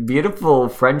like beautiful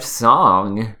French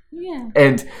song. Yeah.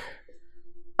 And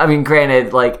I mean,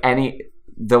 granted, like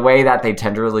the way that they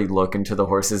tenderly look into the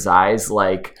horse's eyes,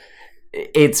 like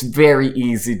it's very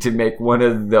easy to make one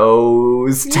of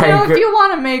those if you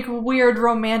want to make weird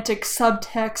romantic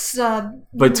subtext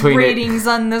between readings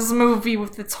on this movie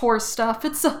with its horse stuff,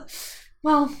 it's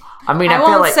I mean, I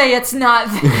won't say it's not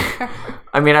there.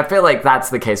 I mean, I feel like that's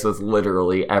the case with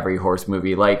literally every horse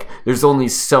movie. Like, there's only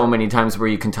so many times where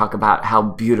you can talk about how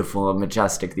beautiful and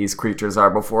majestic these creatures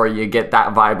are before you get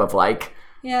that vibe of like,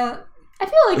 yeah, I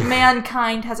feel like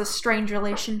mankind has a strange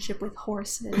relationship with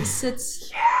horses.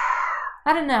 It's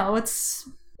I don't know. It's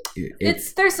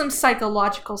there's some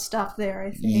psychological stuff there,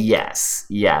 I think.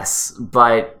 Yes.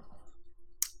 But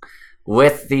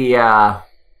with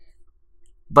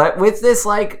this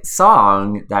like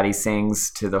song that he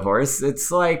sings to the horse,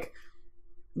 it's like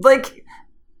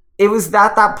it was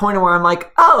at that point where I'm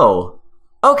like, oh,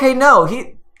 okay, no,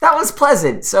 that was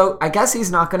pleasant. So I guess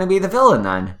he's not going to be the villain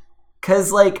then,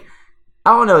 because like,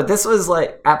 I don't know, this was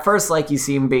like, at first, like, you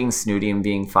see him being snooty and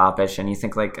being foppish, and you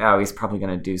think, like, oh, he's probably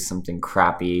going to do something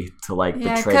crappy to, like,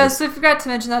 betray. Yeah, because we forgot to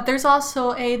mention that there's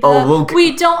also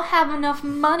we don't have enough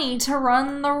money to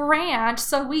run the ranch,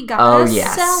 so we gotta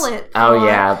sell it.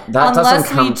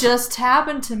 Unless we just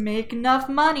happen to make enough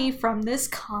money from this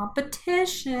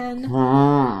competition.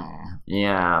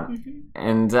 Yeah. Mm-hmm.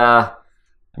 And, I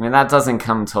mean, that doesn't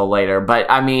come till later, but,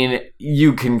 I mean,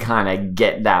 you can kind of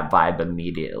get that vibe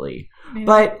immediately.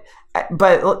 Yeah.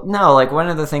 But no, like, one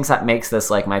of the things that makes this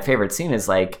like my favorite scene is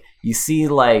like you see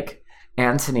like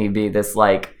Anthony be this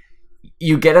like,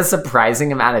 you get a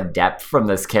surprising amount of depth from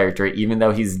this character, even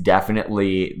though he's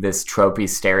definitely this tropey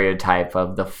stereotype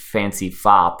of the fancy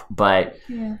fop. But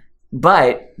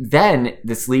then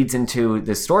this leads into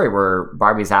this story where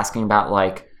Barbie's asking about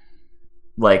like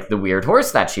the weird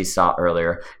horse that she saw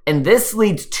earlier, and this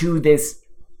leads to this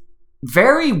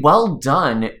very well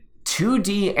done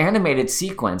 2D animated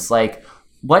sequence, like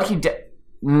what he did.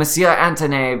 Monsieur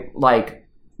Antoine like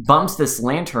bumps this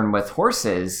lantern with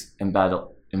horses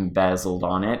embezzled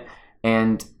on it,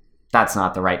 and that's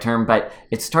not the right term, but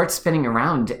it starts spinning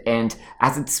around, and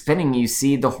as it's spinning, you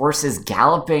see the horses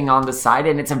galloping on the side,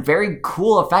 and it's a very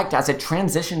cool effect as it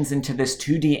transitions into this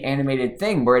 2D animated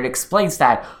thing where it explains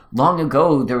that long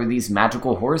ago there were these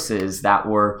magical horses that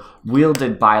were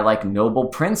wielded by, like, noble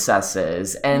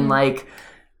princesses, and, like,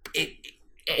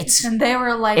 and they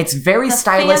were, like, it's very the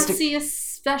stylistic.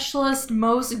 fanciest, specialist,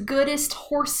 most goodest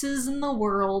horses in the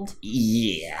world.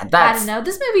 Yeah, I don't know.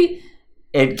 This movie...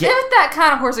 If that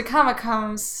kind of horse, it kind of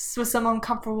comes with some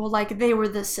uncomfortable, like, they were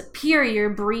the superior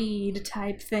breed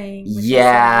type thing.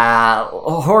 Yeah,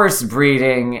 horse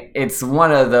breeding, it's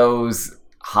one of those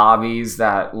hobbies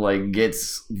that, like,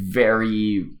 gives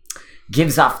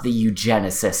off the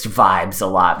eugenicist vibes a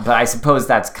lot, but I suppose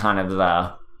that's kind of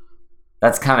the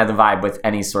vibe with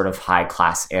any sort of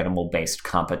high-class animal-based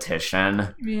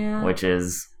competition. Yeah. Which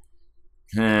is...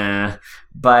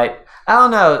 But, I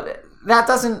don't know... I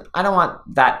don't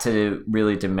want that to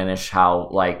really diminish how,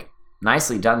 like,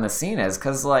 nicely done the scene is,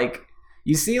 because, like,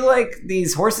 you see, like,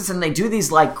 these horses, and they do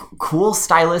these, like, cool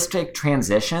stylistic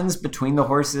transitions between the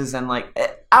horses, and, like,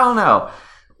 I don't know.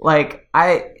 Like,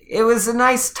 it was a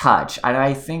nice touch, and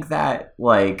I think that,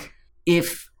 like,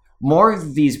 if more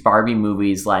of these Barbie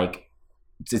movies, like,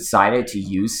 decided to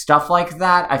use stuff like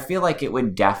that, I feel like it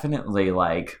would definitely,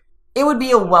 like, it would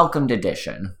be a welcomed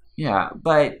addition. Yeah,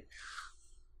 but...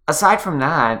 aside from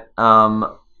that,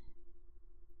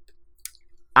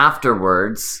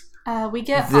 afterwards, we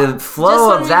get the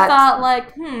flow of that. We thought,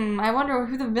 like, I wonder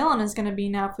who the villain is going to be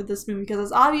now for this movie, because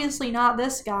it's obviously not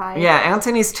this guy. Yeah,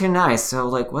 Anthony's too nice. So,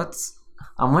 like,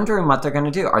 I'm wondering what they're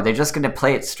going to do. Are they just going to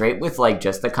play it straight with, like,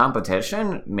 just the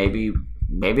competition? Maybe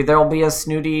there'll be a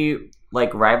snooty,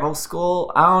 like, rival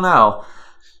school. I don't know.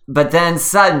 But then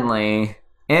suddenly.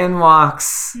 In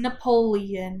walks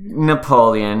Napoleon,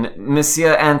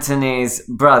 Monsieur Anthony's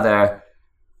brother,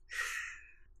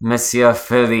 Monsieur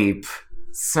Philippe.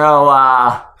 So,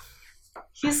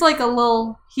 he's like a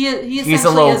little... He's a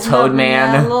little toad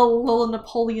man. Yeah, a little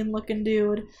Napoleon-looking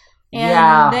dude.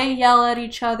 And they yell at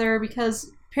each other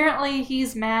because apparently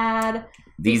he's mad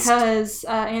because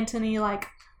Anthony, like,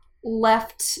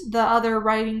 left the other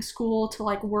writing school to,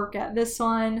 like, work at this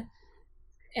one.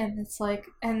 And it's like,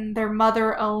 and their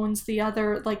mother owns the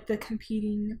other, like, the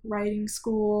competing writing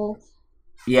school.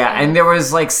 Yeah, and there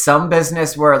was, like, some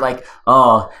business where, like,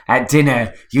 oh, at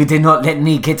dinner, you did not let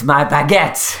me get my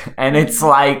baguette. And it's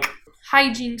like...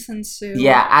 hijinks ensue.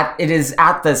 Yeah, it is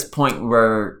at this point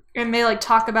where... and they, like,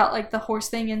 talk about, like, the horse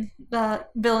thing, and the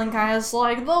villain guy is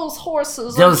like, those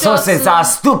horses are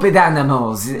stupid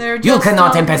animals. You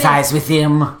cannot empathize with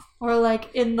them. Or,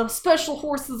 like, the special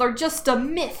horses are just a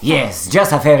myth. Yes,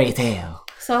 just a fairy tale.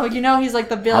 So, he's, like,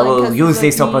 the villain. I will use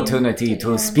this opportunity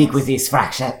to speak with this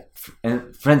French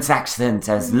accent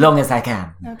as long as I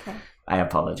can. Okay. I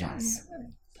apologize.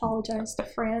 Apologize to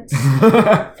France.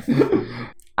 I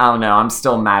don't know, I'm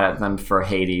still mad at them for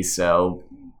Haiti, so...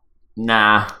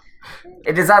 nah.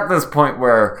 It is at this point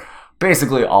where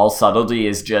basically all subtlety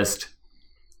is just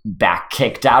back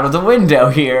kicked out of the window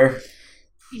here.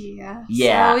 Yeah.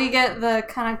 So we get the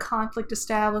kind of conflict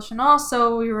established, and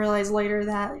also we realize later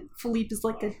that Philippe is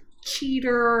like a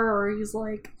cheater, or he's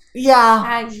like...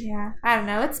 I don't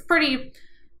know. It's pretty...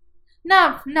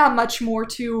 Not much more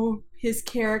to his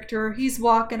character. He's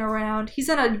walking around. He's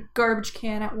in a garbage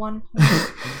can at one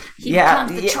point. He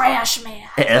becomes the trash man.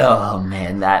 Oh,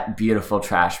 man, that beautiful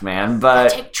trash man,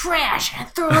 but... I take trash and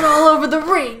throw it all over the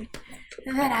ring,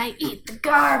 and then I eat the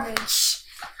garbage.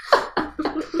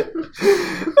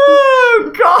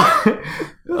 Oh, God.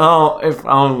 Oh, if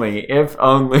only.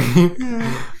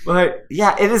 But,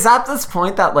 yeah, it is at this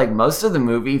point that, like, most of the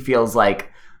movie feels, like,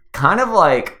 kind of,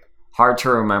 like, hard to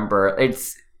remember.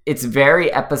 It's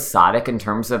very episodic in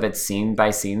terms of its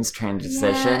scene-by-scenes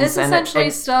transitions. Yeah, it's essentially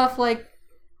stuff, like...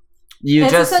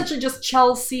 It's essentially just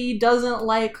Chelsea doesn't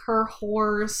like her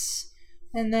horse,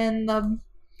 and then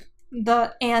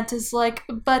the aunt is like,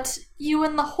 but you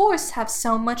and the horse have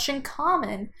so much in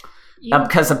common.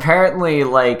 Because apparently,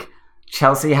 like,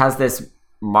 Chelsea has this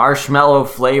marshmallow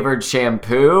flavored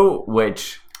shampoo,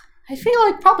 which... I feel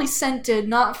like probably scented,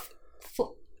 not...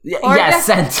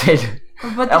 scented.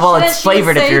 But well, it's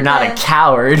flavored if you're not a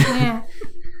coward. Yeah.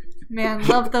 Man,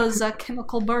 love those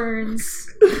chemical burns.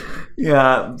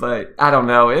 Yeah, but I don't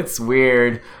know. It's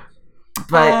weird.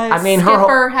 But, I mean,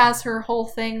 Skipper has her whole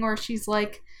thing where she's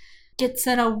like, gets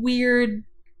in a weird,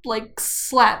 like,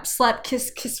 slap,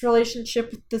 kiss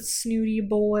relationship with the snooty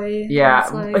boy. Yeah,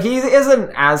 like, he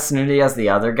isn't as snooty as the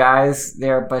other guys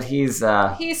there, but he's...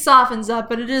 he softens up,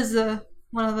 but it is a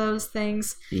one of those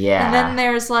things. Yeah. And then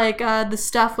there's like the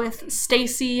stuff with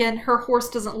Stacy, and her horse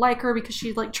doesn't like her because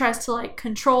she like tries to like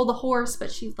control the horse,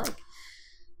 but she like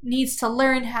needs to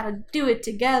learn how to do it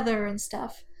together and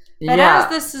stuff. But as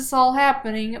this is all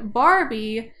happening,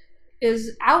 Barbie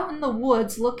is out in the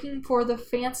woods looking for the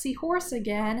fancy horse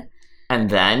again.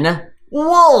 And then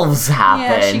wolves happen.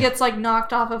 Yeah, she gets like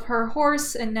knocked off of her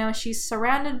horse, and now she's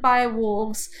surrounded by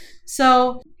wolves.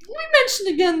 So we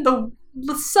mentioned again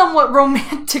the somewhat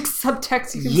romantic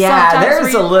subtext. You can sometimes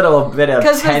there's read, a little bit of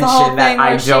tension that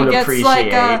I don't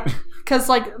appreciate. Because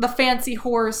like the fancy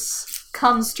horse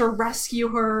comes to rescue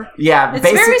her. Yeah, it's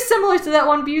very similar to that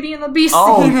one Beauty and the Beast scene.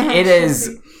 Oh, it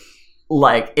is.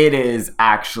 Like, it is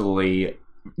actually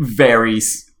very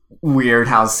weird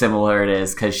how similar it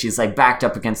is, because she's like backed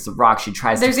up against the rock. She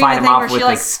tries to fight him off with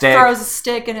a stick. Throws a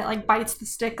stick and it like bites the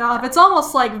stick off. It's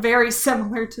almost like very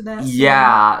similar to that.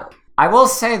 Yeah. I will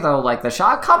say though, like the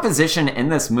shot composition in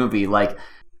this movie, like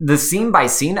the scene by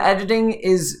scene editing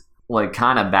is like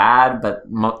kind of bad, but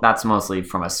that's mostly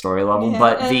from a story level.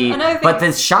 Yeah, but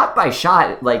the shot by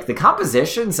shot, like the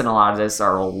compositions in a lot of this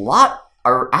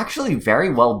are actually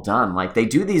very well done. Like they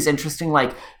do these interesting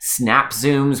like snap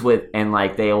zooms and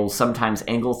like they'll sometimes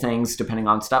angle things depending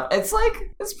on stuff. It's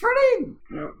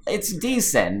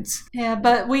decent. Yeah,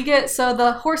 but so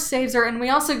the horse saves her, and we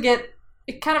also get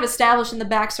it kind of established in the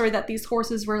backstory that these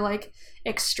horses were like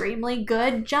extremely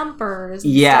good jumpers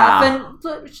and stuff.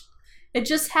 And it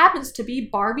just happens to be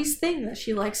Barbie's thing that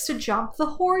she likes to jump the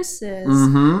horses.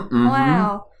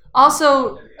 Wow.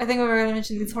 Also, I think we were going to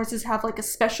mention these horses have like a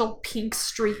special pink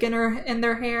streak in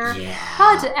their hair. Yeah.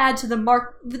 Probably to add to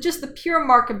the pure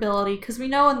markability, because we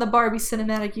know in the Barbie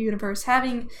cinematic universe,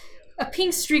 having a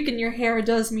pink streak in your hair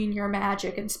does mean you're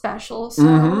magic and special.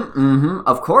 So.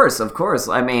 Of course.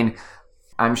 I mean,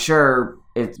 I'm sure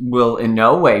it will in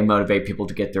no way motivate people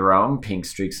to get their own pink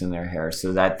streaks in their hair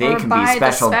so that they can be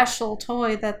special. Or buy the special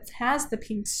toy that has the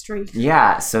pink streak.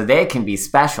 Yeah, so they can be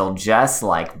special just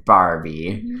like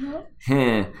Barbie.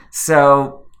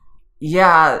 So,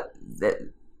 yeah.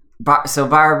 So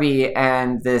Barbie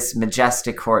and this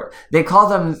majestic horse, they call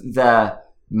them the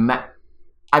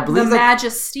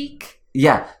Majestique.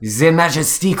 Yeah, the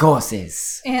Majestic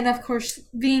horses. And of course,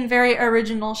 being very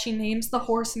original, she names the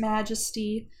horse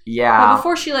Majesty. Yeah. But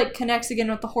before she like connects again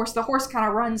with the horse kind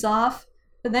of runs off.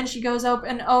 But then she goes up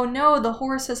and oh no, the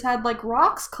horse has had like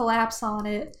rocks collapse on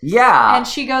it. Yeah. And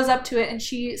she goes up to it and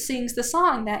she sings the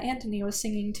song that Anthony was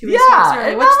singing to his horse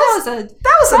earlier.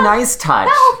 That was a nice touch.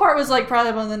 That whole part was like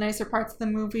probably one of the nicer parts of the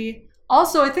movie.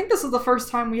 Also, I think this is the first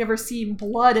time we ever see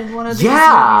blood in one of these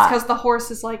movies, because the horse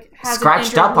is like has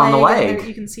scratched up on the leg.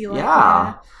 You can see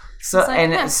like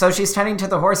So she's tending to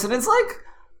the horse, and it's like,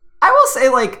 I will say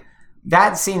like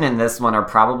that scene and this one are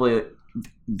probably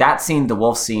that scene, the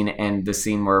wolf scene, and the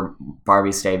scene where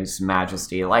Barbie saves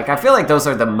Majesty. Like I feel like those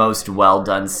are the most well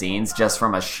done scenes just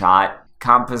from a shot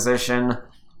composition.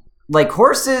 Like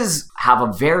horses have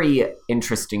a very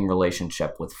interesting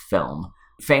relationship with film.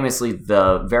 Famously,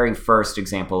 the very first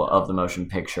example of the motion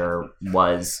picture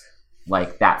was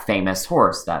like that famous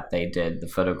horse that they did the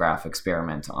photograph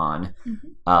experiment on.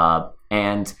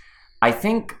 And I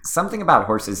think something about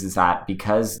horses is that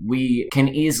because we can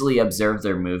easily observe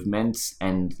their movements,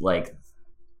 and like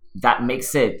that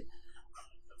makes it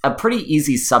a pretty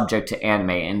easy subject to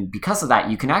animate. And because of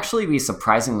that, you can actually be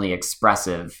surprisingly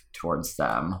expressive towards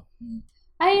them.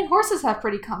 I mean, horses have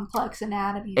pretty complex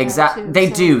anatomy. Exactly, they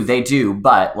do.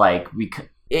 But like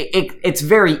it's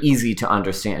very easy to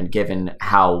understand given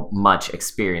how much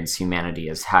experience humanity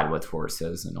has had with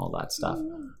horses and all that stuff.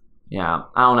 Yeah,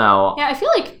 I don't know. Yeah, I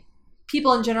feel like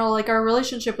people in general, like our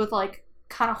relationship with like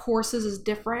kind of horses is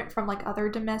different from like other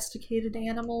domesticated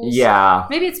animals. Yeah,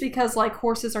 maybe it's because like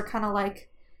horses are kind of like.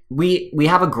 We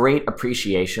have a great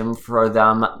appreciation for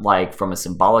them, like from a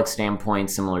symbolic standpoint,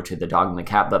 similar to the dog and the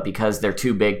cat, but because they're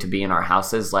too big to be in our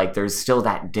houses, like there's still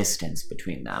that distance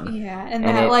between them. Yeah, and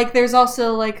that like there's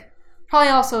also like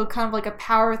probably also kind of like a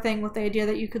power thing with the idea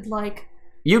that you could like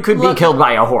be killed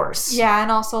by a horse. Yeah,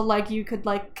 and also like you could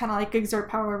like kind of like exert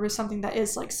power over something that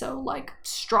is like so like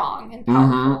strong and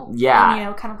powerful. Yeah,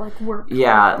 and, kind of like work.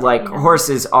 Yeah, like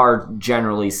horses are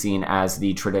generally seen as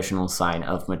the traditional sign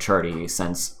of maturity,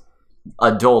 since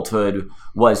adulthood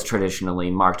was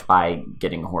traditionally marked by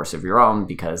getting a horse of your own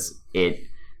because it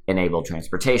enabled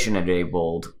transportation, it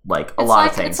enabled like a lot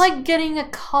of things. It's like getting a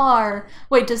car.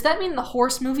 Wait, does that mean the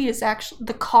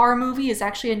car movie is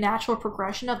actually a natural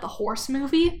progression of the horse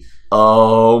movie?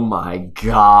 Oh my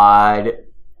god.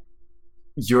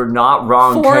 You're not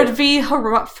wrong. Ford v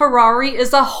Ferrari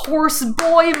is a horse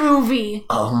boy movie.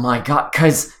 Oh my god,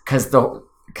 cuz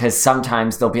because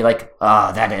sometimes they'll be like,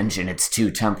 oh, that engine, it's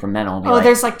too temperamental. Oh,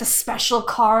 there's like the special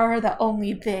car that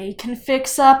only they can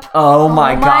fix up. Oh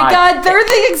my god. Oh my god, they're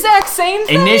the exact same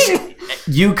thing.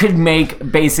 You could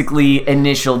make basically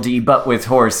Initial D, but with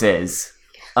horses.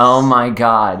 Oh my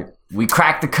god. We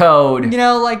cracked the code. You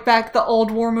know, like back the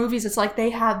old war movies, it's like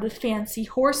they have the fancy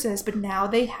horses, but now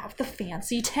they have the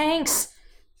fancy tanks.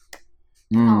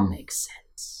 It all makes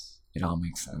sense. It all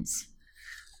makes sense.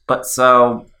 But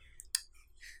so,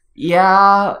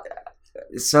 yeah,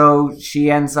 so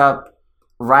she ends up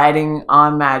riding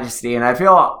on Majesty, and I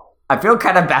feel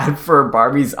kind of bad for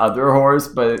Barbie's other horse,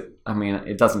 but I mean,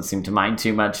 it doesn't seem to mind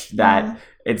too much that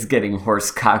it's getting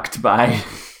horse-cocked by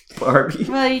Barbie.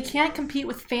 Well, you can't compete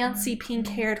with fancy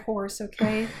pink-haired horse,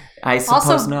 okay? I suppose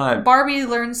also, not. Barbie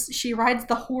learns she rides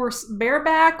the horse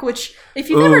bareback, which, if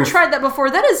you've never tried that before,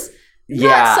 that is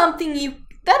not something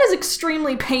that is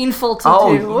extremely painful to do.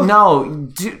 Oh, no.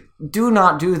 Do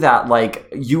not do that.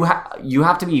 Like, you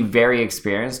have to be very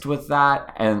experienced with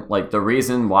that. And, like, the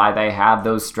reason why they have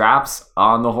those straps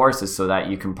on the horse is so that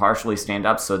you can partially stand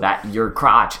up so that your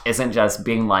crotch isn't just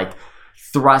being, like,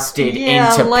 thrusted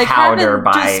into like powder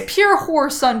by just pure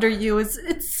horse under you.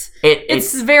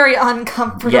 It's very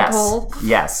uncomfortable.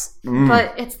 Yes.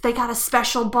 But they got a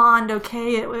special bond,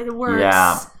 okay? It works.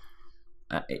 Yeah.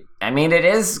 I mean, it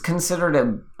is considered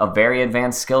a very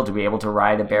advanced skill to be able to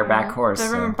ride a bareback horse. But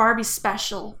remember, Barbie's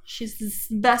special. She's the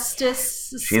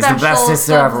bestest. She's the bestest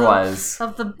there ever was.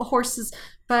 Of the horses.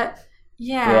 But,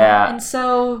 yeah. And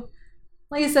so,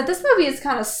 like I said, this movie is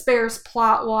kind of sparse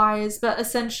plot-wise, but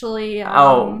essentially...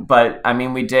 but, I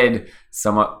mean, we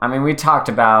talked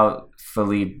about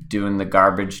Philippe doing the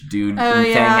garbage dude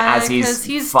thing as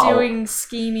he's doing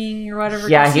scheming or whatever.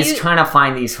 Yeah, he's trying to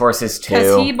find these horses too.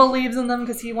 Because he believes in them,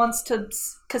 because he wants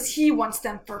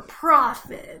them for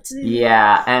profit.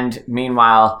 Yeah, and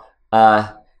meanwhile,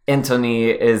 Anthony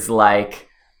is like,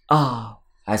 oh,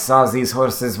 I saw these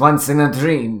horses once in a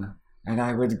dream, and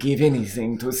I would give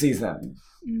anything to see them.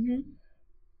 Mm-hmm.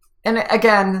 And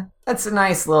again, that's a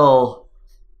nice little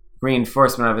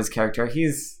reinforcement of his character.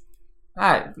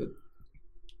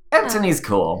 Anthony's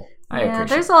cool. I appreciate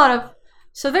there's a lot of...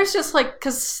 So there's just like...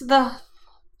 Because the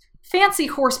fancy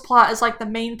horse plot is like the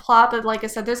main plot, but like I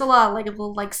said, there's a lot of like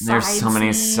little like side There's so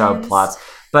many scenes. subplots.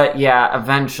 But yeah,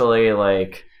 eventually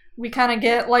like... We kind of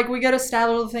get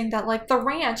established the thing that like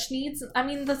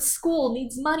the school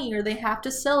needs money or they have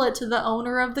to sell it to the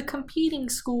owner of the competing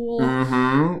school.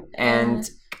 Mm-hmm. And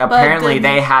apparently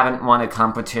they haven't won a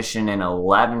competition in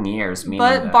 11 years.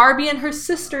 But Barbie and her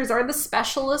sisters are the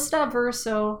specialist ever,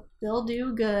 so they'll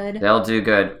do good. They'll do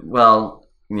good. Well,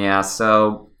 yeah,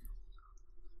 so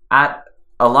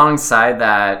alongside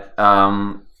that,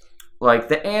 like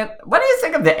the ant, what do you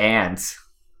think of the ants?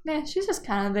 Yeah, she's just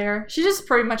kind of there. She's just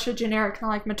pretty much a generic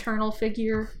kind of like maternal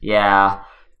figure. Yeah,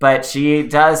 but she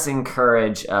does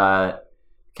encourage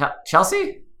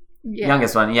Chelsea? Yeah.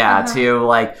 Youngest one, to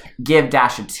like give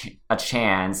Dash a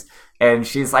chance. And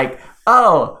she's like,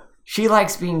 oh, she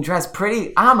likes being dressed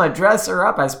pretty. I'm gonna dress her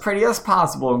up as pretty as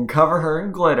possible and cover her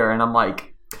in glitter. And I'm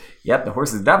like, yep, the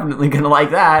horse is definitely gonna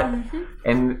like that. Mm-hmm.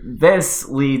 And this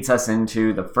leads us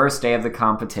into the first day of the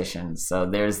competition. So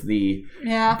there's the...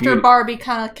 Yeah, after Barbie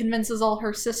kind of convinces all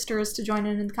her sisters to join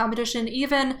in the competition,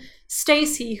 even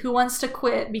Stacy, who wants to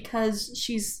quit because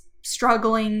she's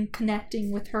struggling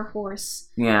connecting with her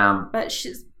horse. Yeah.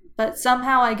 But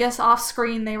somehow, I guess off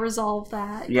screen they resolve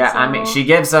that. Yeah, so... I mean, she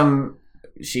gives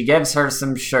her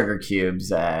some sugar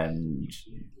cubes, and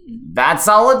that's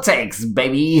all it takes,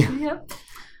 baby. Yep.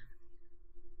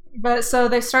 But so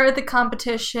they started the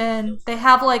competition. They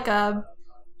have like I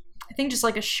think just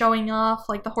like a showing off,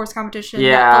 like the horse competition.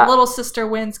 Yeah. The little sister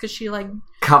wins because she like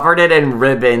covered it in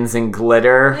ribbons and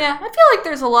glitter. Yeah, I feel like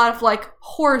there's a lot of like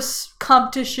horse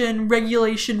competition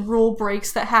regulation rule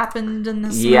breaks that happened in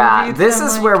this movie. Yeah, this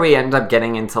is where we end up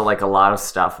getting into like a lot of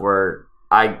stuff where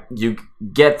you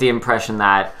get the impression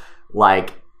that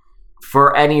like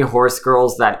for any horse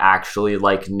girls that actually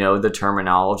like know the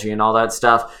terminology and all that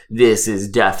stuff, this is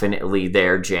definitely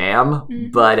their jam. Mm-hmm.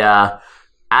 But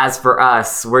as for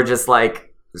us, we're just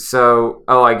like, so,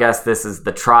 I guess this is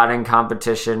the trotting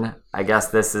competition. I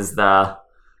guess this is the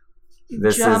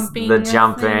jumping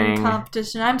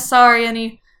competition. I'm sorry,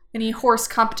 any horse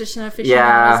competition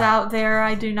aficionados out there.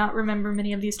 I do not remember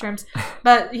many of these terms.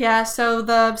 But yeah, so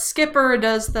the skipper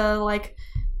does the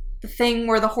thing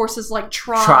where the horses like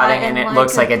trotting and it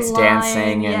looks like it's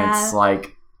dancing and it's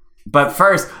like, but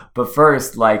first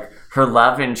like her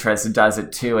love interest does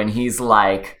it too, and he's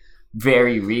like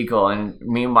very regal, and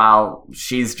meanwhile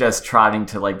she's just trotting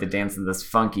to like the dance of this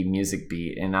funky music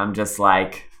beat, and I'm just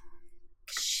like,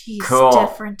 She's Cool.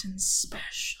 different and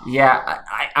special. Yeah,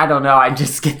 I don't know. I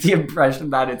just get the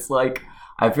impression that it's like,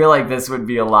 I feel like this would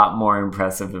be a lot more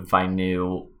impressive if I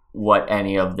knew what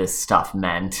any of this stuff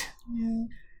meant. Yeah.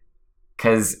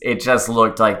 Because it just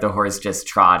looked like the horse just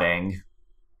trotting.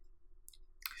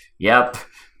 Yep.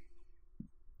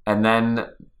 And then,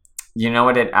 you know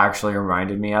what it actually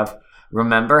reminded me of?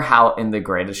 Remember how in The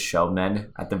Greatest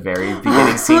Showman, at the very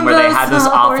beginning scene where they had those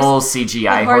awful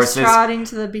CGI horse horses? trotting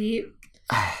to the beat.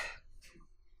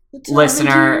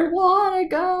 Listener, you wanna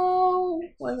go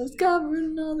when it's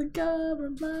covered on the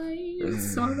government?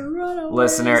 Sort of run away.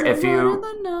 Listener, if you- in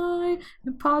the night,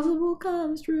 impossible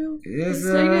comes true. Yes, It's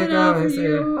taking over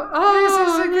you. Oh, this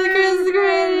is the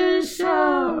greatest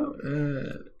show.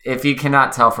 if you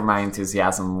cannot tell from my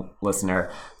enthusiasm, listener,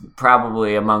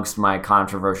 probably amongst my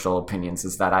controversial opinions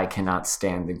is that I cannot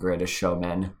stand The Greatest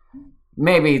Showman.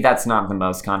 Maybe that's not the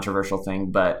most controversial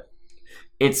thing, but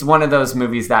it's one of those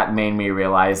movies that made me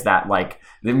realize that, like,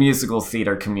 the musical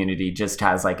theater community just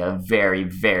has, like, a very,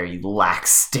 very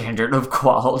lax standard of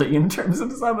quality in terms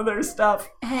of some of their stuff.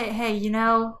 Hey, you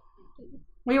know,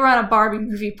 we run a Barbie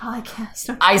movie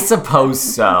podcast. I suppose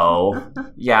so.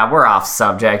 Yeah, we're off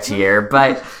subject here,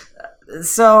 but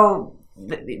so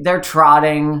they're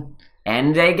trotting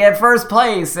and they get first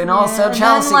place, and also and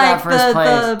Chelsea then, like, got first place.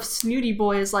 The snooty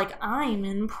boy is like, I'm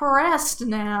impressed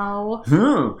now.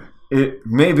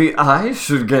 Maybe I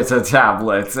should get a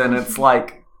tablet, and it's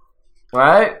like,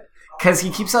 right? Because he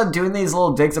keeps on doing these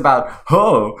little digs about,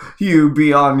 oh, you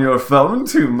be on your phone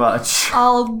too much.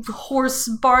 All horse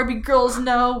Barbie girls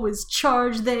know is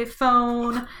charge they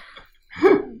phone,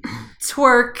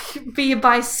 twerk, be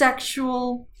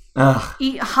bisexual, Ugh.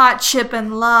 eat hot chip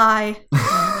and lie.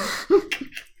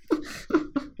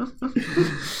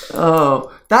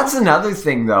 Oh, that's another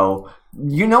thing, though.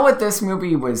 You know what this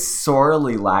movie was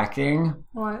sorely lacking?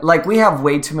 What? Like, we have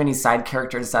way too many side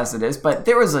characters as it is, but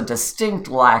there was a distinct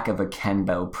lack of a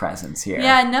Kenbo presence here.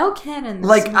 Yeah, no Ken in this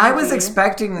Like, movie. I was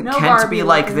expecting No Ken to Barbie be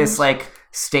like legend. this, like,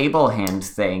 stable hand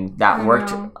thing that I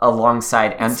worked know.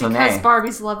 alongside It's because Antoine.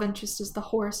 Barbie's love interest is the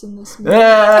horse in this movie.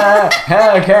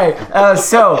 Okay,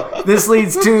 so this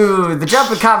leads to the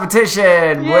jumping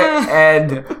competition,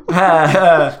 and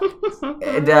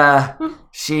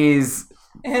she's...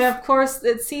 And of course,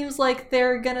 it seems like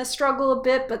they're gonna struggle a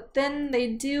bit, but then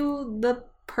they do the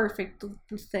perfect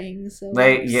thing. So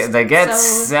They get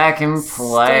so second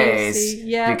place Stacy,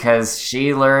 yeah. because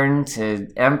she learned to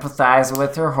empathize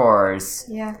with her horse.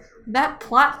 Yeah, that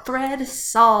plot thread is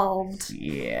solved.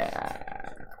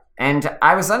 Yeah, and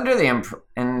I was under the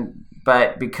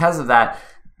but because of that,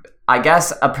 I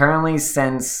guess apparently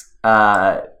since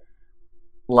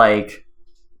like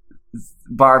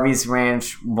Barbie's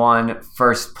Ranch won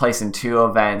first place in 2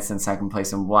 events and second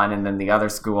place in 1, and then the other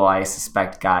school I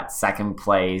suspect got second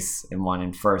place in 1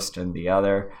 and first in the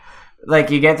other.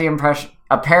 Like, you get the impression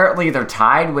apparently they're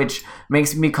tied, which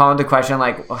makes me call into question,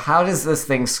 like, well, how does this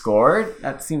thing score?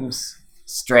 That seems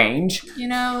strange. You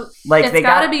know, Like, it's they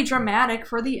gotta got- be dramatic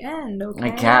for the end, okay? I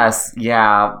guess,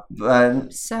 yeah.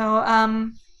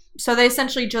 So they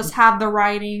essentially just have the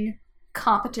writing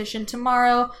competition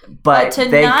tomorrow, But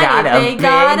tonight they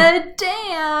got gotta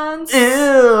dance.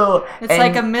 Ew! It's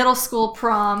like a middle school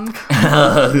prom.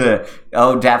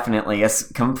 Oh, definitely. It's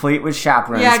complete with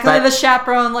chaperones. Yeah, because but... the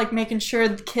chaperone, like, making sure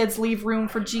the kids leave room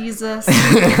for Jesus.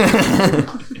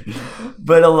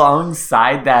 But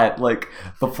alongside that, like,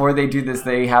 before they do this,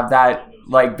 they have that,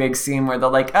 like, big scene where they're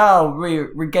like, oh,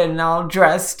 we're getting all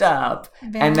dressed up.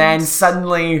 And then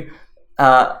suddenly...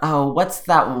 what's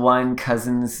that one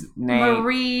cousin's name?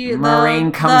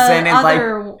 Maureen comes in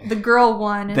and the girl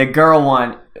one. The girl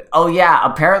one. Oh yeah,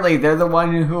 apparently they're the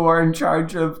one who are in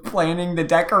charge of planning the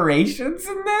decorations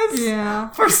in this. Yeah.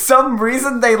 For some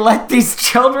reason they let these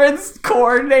children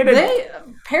coordinate it.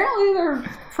 They're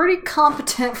pretty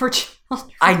competent for children.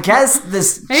 I guess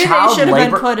this Maybe child they should have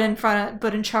labor... been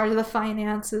put in charge of the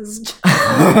finances.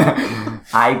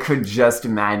 I could just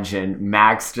imagine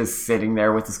Max just sitting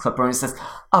there with his clipboard and says,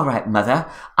 all right, mother,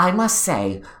 I must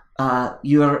say,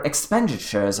 your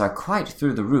expenditures are quite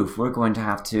through the roof. We're going to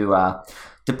have to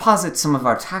deposit some of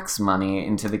our tax money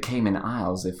into the Cayman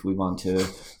Isles if we want to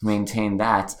maintain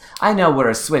that. I know we're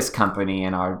a Swiss company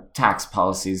and our tax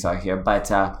policies are here, but,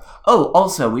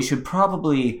 also, we should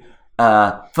probably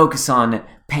focus on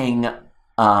paying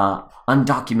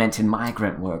undocumented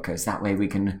migrant workers. That way we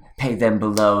can pay them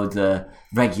below the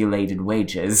regulated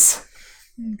wages.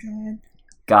 Oh,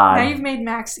 God. Now you've made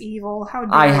Max evil. How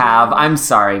dare I you? have. I'm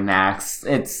sorry, Max.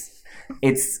 It's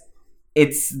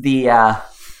the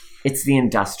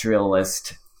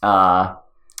industrialist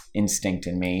instinct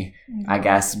in me, I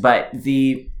guess. But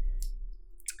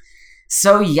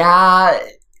So yeah,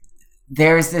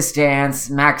 there's this dance.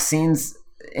 Maxine's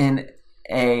in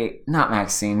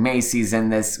Macy's in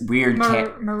this weird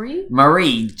Marie?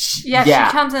 Marie. Yeah,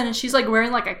 she comes in and she's like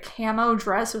wearing like a camo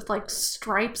dress with like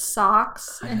striped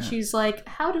socks, and she's like,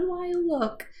 "How do I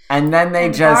look?" And then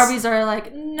and Barbies are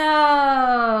like,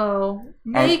 "No,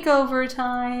 makeover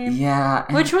time." Yeah.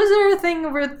 Which was there a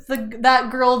thing with that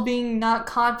girl being not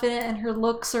confident in her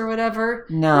looks or whatever?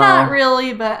 No. Not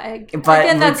really, but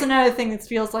again, that's another thing that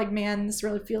feels like, man, this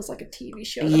really feels like a TV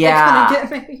show that they're gonna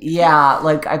get me. Yeah,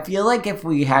 like, I feel like if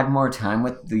we had more time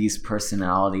with these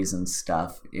personalities and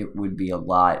stuff, it would be a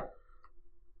lot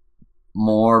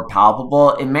more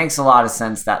palpable. It makes a lot of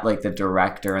sense that, like, the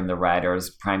director and the writers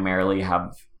primarily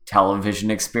have television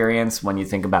experience when you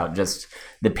think about just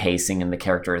the pacing and the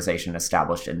characterization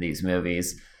established in these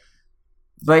movies.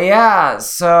 But yeah,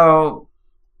 so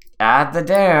at the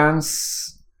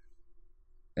dance,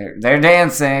 they're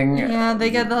dancing. Yeah, they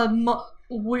get the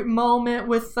moment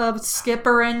with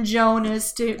Skipper and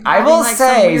Jonas. I will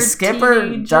say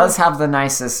Skipper does have the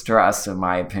nicest dress, in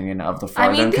my opinion, of the four.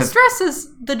 I mean,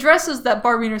 the dresses that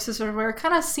Barbie and her sister wear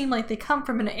kind of seem like they come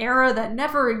from an era that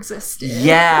never existed.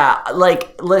 Yeah,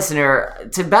 like, listener,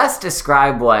 to best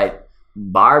describe what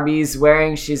Barbie's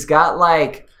wearing, she's got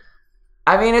like,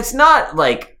 I mean, it's not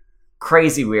like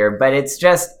crazy weird, but it's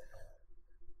just,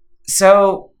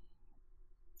 so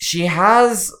she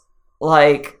has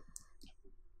like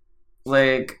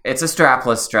it's a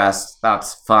strapless dress,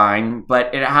 that's fine,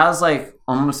 but it has like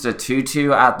almost a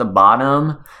tutu at the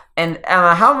bottom. And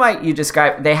Emma, how might you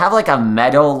describe, they have like a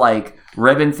metal like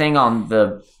ribbon thing on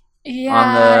the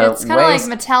it's kind of like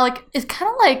metallic. It's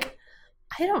kind of like,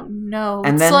 I don't know.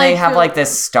 And then they have like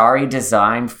this starry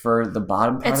design for the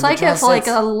bottom part. It's like if like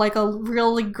a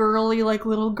really girly, like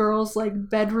little girl's like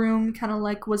bedroom kind of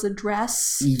like was a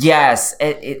dress. Yes,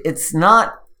 it's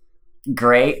not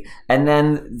great. And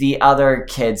then the other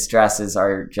kids' dresses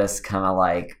are just kind of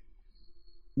like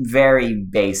very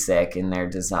basic in their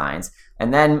designs.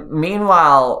 And then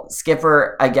meanwhile,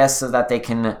 Skipper, I guess so that they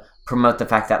can promote the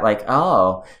fact that, like,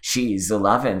 oh, she's the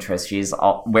love interest. She's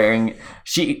wearing,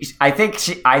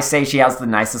 I say she has the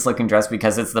nicest looking dress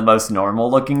because it's the most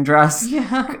normal looking dress.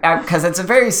 Yeah. Because it's a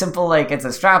very simple, like, it's a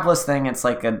strapless thing. It's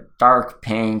like a dark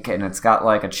pink and it's got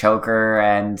like a choker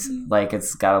and like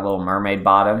it's got a little mermaid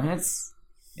bottom.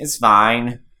 It's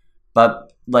fine.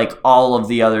 But like all of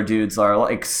the other dudes are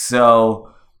like so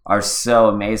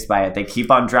amazed by it. They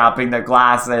keep on dropping their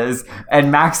glasses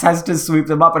and Max has to sweep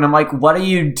them up and I'm like, what are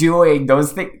you doing?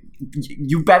 Those things,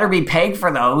 you better be paying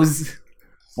for those.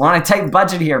 We're on a tight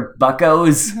budget here,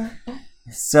 buckos.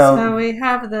 So we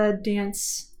have the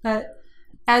dance.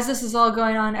 As this is all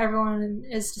going on, everyone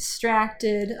is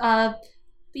distracted. The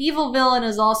evil villain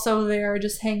is also there,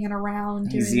 just hanging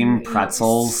around. He's eating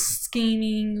pretzels.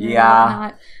 Scheming.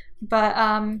 Yeah.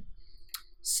 But,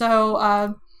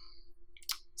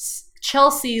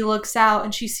 Chelsea looks out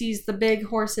and she sees the big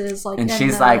horses like, and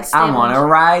she's like, stable. I want to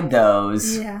ride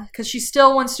those. Yeah, because she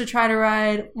still wants to try to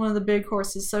ride one of the big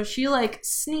horses. So she like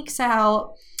sneaks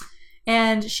out,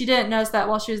 and she didn't notice that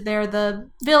while she was there, the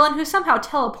villain who somehow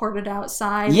teleported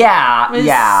outside. Is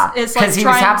like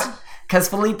because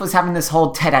Philippe was having this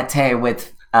whole tete-a-tete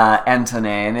with Antoine,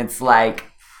 and it's like,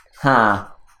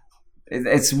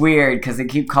 it's weird because they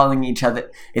keep calling each other.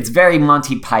 It's very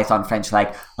Monty Python French,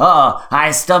 like, oh,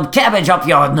 I stubbed cabbage up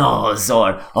your nose,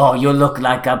 or oh, you look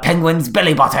like a penguin's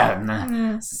belly button.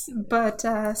 Yes, but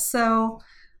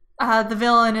the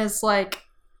villain is like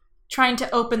trying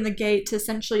to open the gate to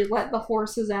essentially let the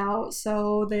horses out,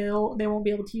 so they won't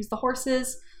be able to use the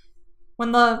horses.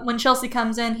 When Chelsea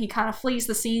comes in, he kind of flees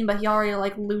the scene, but he already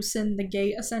like loosened the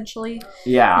gate essentially.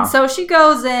 Yeah. And so she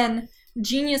goes in.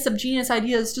 Genius of genius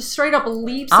ideas, just straight up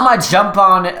leaps. I'm gonna jump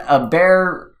on a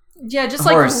bear. Yeah, just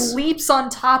horse. Like leaps on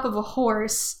top of a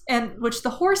horse, and which the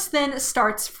horse then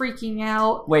starts freaking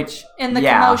out. Which in the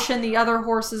commotion, the other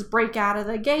horses break out of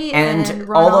the gate, and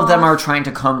run all of them off. are trying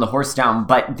to calm the horse down.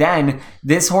 But then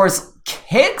this horse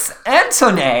kicks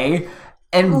Antoine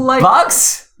and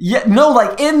bucks. Yeah, no,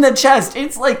 like in the chest.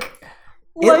 It's like.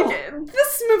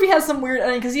 This movie has some weird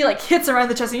ending because he like hits around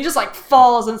the chest and he just like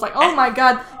falls and it's like, oh my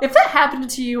god, if that happened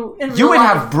to you in real would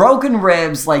life, have broken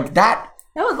ribs like that.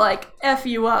 That would like F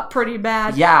you up pretty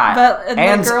bad. Yeah. But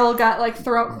the girl got like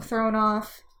thrown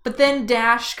off. But then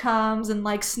Dash comes and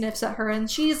like sniffs at her and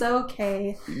she's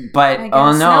okay. But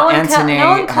oh no, Anthony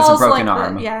has a broken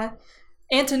arm. Yeah.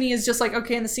 Anthony is just like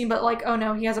okay in the scene, but like, oh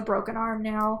no, he has a broken arm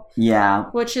now. Yeah.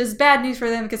 Which is bad news for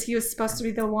them because he was supposed to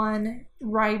be the one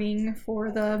riding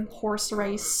for the horse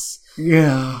race.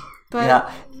 Yeah. But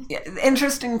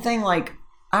interesting thing, like,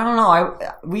 I don't know,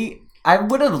 I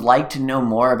would have liked to know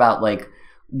more about, like,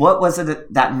 what was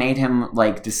it that made him,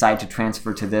 like, decide to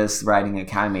transfer to this riding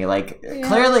academy? Like,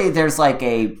 clearly there's, like,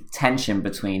 a tension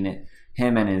between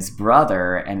him and his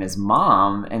brother and his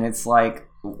mom, and it's like,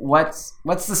 what's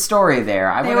the story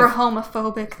there? They were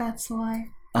homophobic, that's why.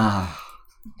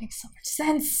 It makes so much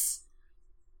sense.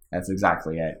 That's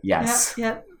exactly it. Yes.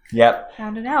 Yep.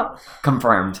 Found it out.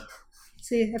 Confirmed.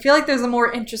 See, I feel like there's a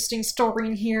more interesting story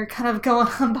in here kind of going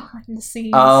on behind the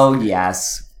scenes. Oh,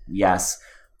 yes.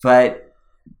 But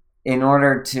in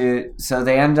order to... So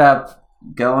they end up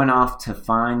going off to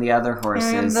find the other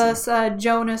horses. And thus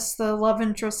Jonas, the love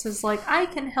interest, is like, I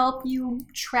can help you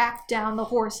track down the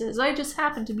horses. I just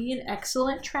happen to be an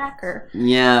excellent tracker.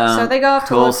 Yeah. So they go off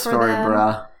to look for story, them.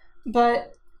 bruh.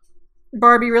 But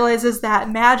Barbie realizes that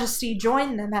Majesty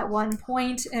joined them at one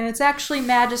point, and it's actually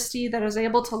Majesty that is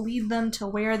able to lead them to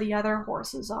where the other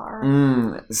horses are.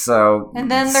 So,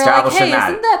 and then they're like, hey,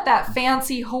 isn't that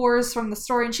fancy horse from the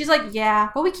story? And she's like, yeah,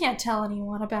 but we can't tell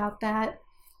anyone about that.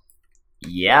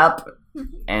 Yep.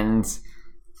 And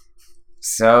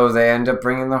so they end up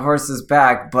bringing the horses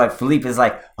back, but Philippe is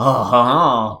like,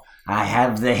 oh, I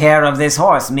have the hair of this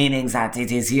horse, meaning that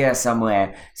it is here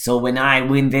somewhere. So when I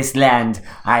win this land,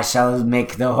 I shall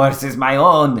make the horses my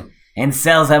own and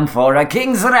sell them for a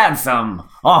king's ransom.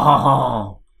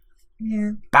 Oh, yeah.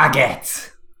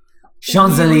 Baguette.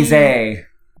 Champs-Élysées.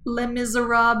 Les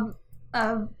Miserables.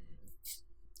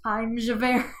 I'm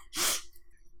Javert.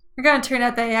 We're going to turn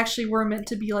out they actually were meant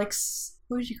to be like,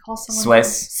 what would you call someone?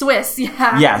 Swiss,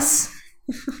 yeah. Yes.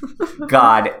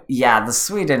 God, yeah, the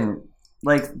Sweden...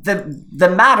 Like,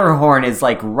 the Matterhorn is,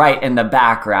 like, right in the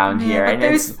background here. But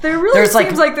and there really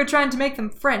seems like they're trying to make them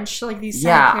French, like these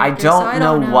side characters. I don't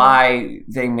know why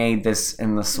they made this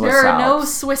in the Swiss Alps. There are no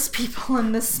Swiss people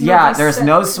in this movie. Yeah, there's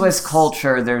no Swiss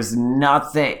culture. There's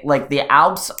nothing. Like, the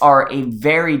Alps are a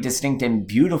very distinct and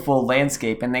beautiful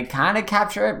landscape, and they kind of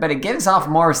capture it, but it gives off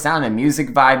more sound and music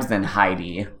vibes than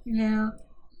Heidi. Yeah.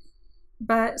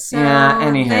 But so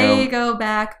anywho. They go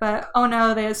back, but oh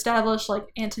no, they establish like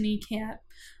Antony can't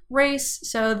race,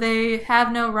 so they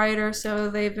have no rider, so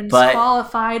they've been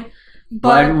disqualified.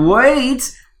 But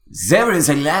wait, there is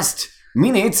a last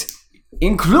minute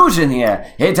inclusion here.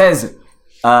 It is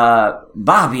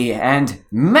Barbie and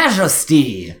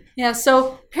Majesty. Yeah,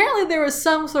 so apparently there was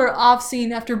some sort of off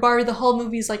scene after Barbie. The whole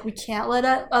movie's like, we can't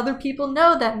let other people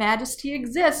know that Majesty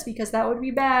exists because that would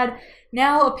be bad.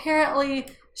 Now apparently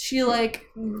she like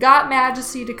got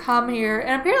Majesty to come here,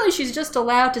 and apparently she's just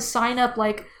allowed to sign up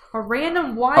like a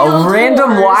random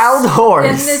wild horse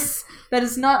in this that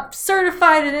is not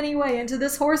certified in any way into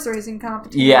this horse racing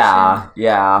competition. Yeah.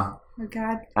 Oh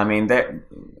God. I mean,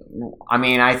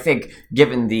 I think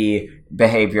given the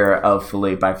behavior of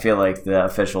Philippe, I feel like the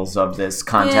officials of this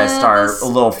contest are a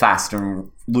little fast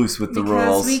and loose with the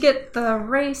rules. Because we get the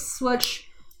race, which...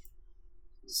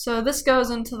 So this goes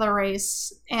into the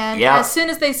race, and as soon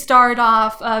as they start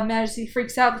off, Majesty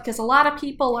freaks out because a lot of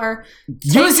people are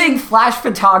using flash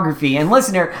photography. And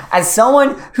listener, as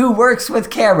someone who works with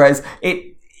cameras,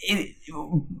 it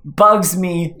bugs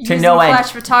me to no end.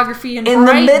 Flash photography in the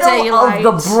middle of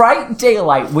the bright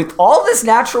daylight with all this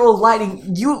natural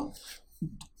lighting,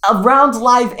 around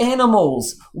live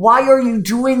animals. Why are you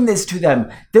doing this to them?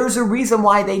 There's a reason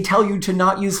why they tell you to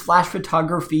not use flash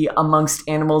photography amongst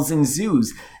animals in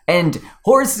zoos. And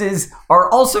horses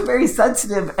are also very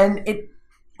sensitive, and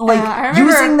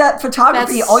using that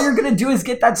photography, all you're gonna do is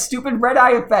get that stupid red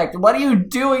eye effect. What are you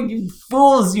doing, you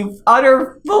fools, you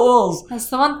utter fools?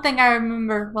 That's the one thing I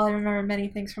remember. Well, I remember many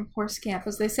things from Horse Camp,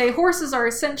 as they say horses are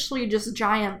essentially just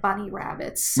giant bunny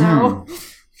rabbits. So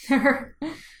they're...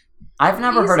 I've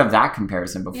never heard of that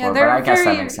comparison before, but I guess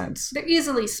that makes sense. They're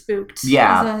easily spooked.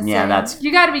 Yeah, that's...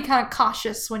 You gotta be kind of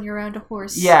cautious when you're around a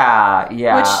horse. Yeah.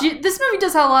 This movie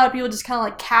does have a lot of people just kind of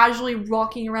like casually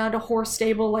walking around a horse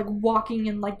stable, like walking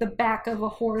in like the back of a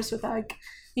horse with like,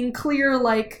 in clear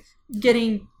like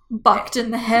getting bucked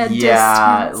in the head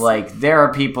distance. Like there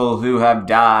are people who have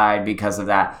died because of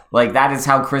that. Like that is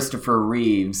how Christopher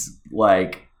Reeves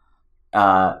like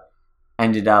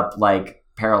ended up like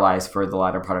paralyzed for the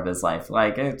latter part of his life.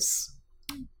 Like horses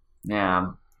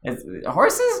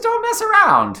don't mess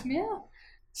around. Yeah.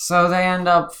 So they end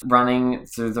up running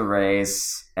through the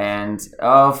race, and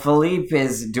Philippe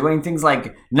is doing things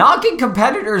like knocking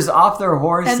competitors off their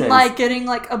horses. And like getting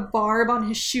like a barb on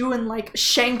his shoe and like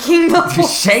shanking the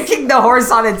horse. Shanking the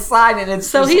horse on its side, and it's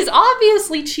so he's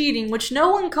obviously cheating, which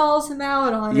no one calls him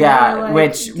out on. Yeah,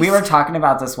 which we were talking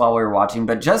about this while we were watching,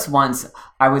 but just once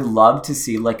I would love to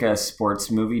see like a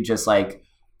sports movie just like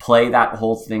play that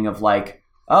whole thing of like,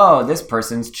 oh, this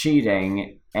person's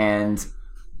cheating, and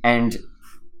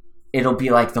it'll be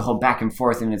like the whole back and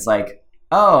forth, and it's like,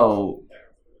 oh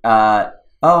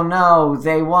no,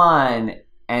 they won,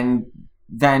 and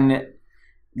then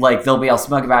like they'll be all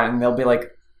smug about it, and they'll be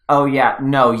like, oh yeah,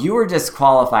 no, you were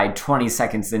disqualified 20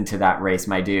 seconds into that race,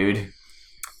 my dude.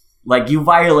 Like, you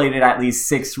violated at least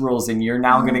 6 rules, and you're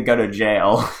now gonna go to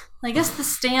jail. I guess the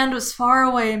stand was far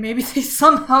away. Maybe they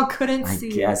somehow couldn't see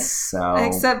it. I guess so.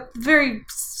 Except very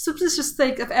suspicious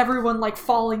think of everyone like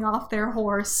falling off their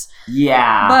horse.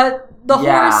 Yeah. But the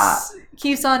horse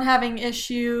keeps on having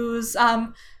issues.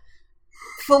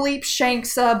 Philippe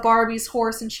shanks Barbie's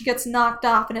horse and she gets knocked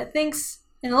off, and it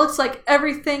looks like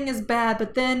everything is bad,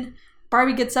 but then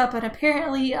Barbie gets up and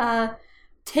apparently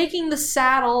taking the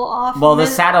saddle off. Well, the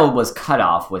saddle was cut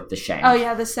off with the shank. Oh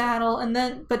yeah, the saddle,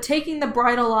 but taking the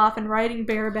bridle off and riding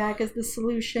bareback is the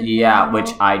solution. Yeah, now. which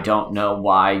I don't know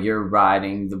why you're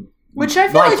riding the. Which I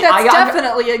feel like that's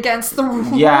definitely against the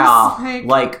rules. Yeah,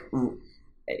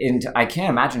 and I can't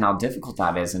imagine how difficult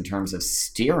that is in terms of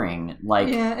steering.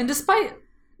 Yeah, and despite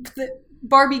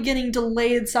Barbie getting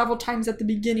delayed several times at the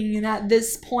beginning, and at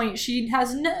this point, she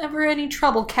has never any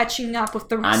trouble catching up with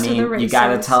the rest of the racers. You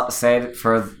gotta say it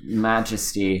for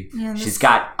Majesty. Yeah, she's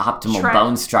got optimal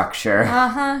bone structure.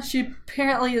 She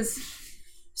apparently is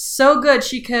so good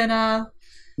she can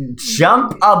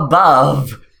jump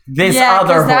above this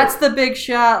other horse. That's the big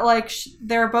shot. Like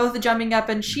they're both jumping up,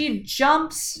 and she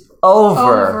jumps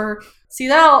over. See,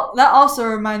 that also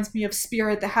reminds me of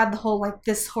Spirit, that had the whole, like,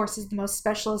 this horse is the most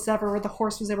specialist ever, where the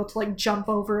horse was able to, like, jump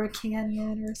over a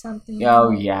canyon or something. Oh,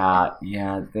 yeah.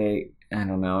 Yeah, I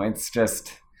don't know. It's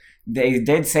just, they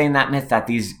did say in that myth that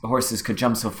these horses could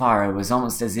jump so far, it was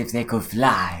almost as if they could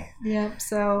fly. Yep,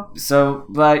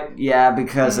 but, yeah,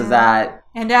 because of that.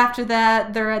 And after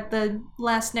that, they're at the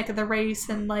last neck of the race,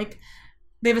 and, like,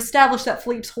 they've established that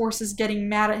Philippe's horse is getting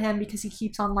mad at him because he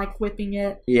keeps on, like, whipping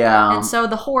it. Yeah. And so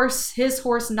his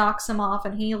horse knocks him off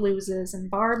and he loses, and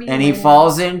Barbie and he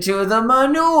falls into the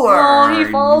manure. Oh,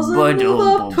 he falls into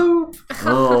the poop.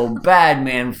 Oh, bad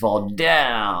man fall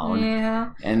down.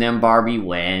 Yeah. And then Barbie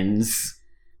wins.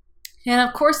 And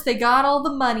of course they got all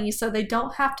the money, so they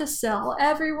don't have to sell.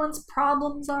 Everyone's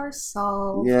problems are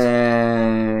solved.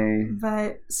 Yay.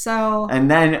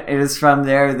 And then it is from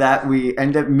there that we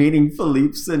end up meeting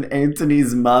Philippe's and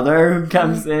Antony's mother, who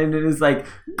comes in and is like,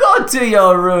 go to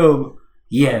your room.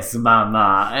 Yes,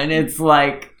 mama. And it's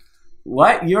like,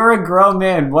 what? You're a grown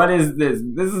man. What is this?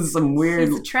 This is some weird...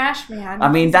 He's a trash man. I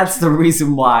mean, that's the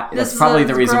reason why... That's probably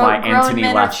the reason why Antony left. Grown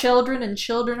men are children, and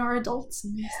children are adults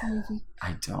in this movie.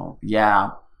 I don't... Yeah.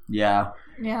 Yeah,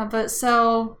 but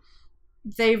so...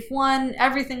 They've won,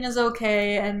 everything is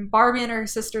okay, and Barbie and her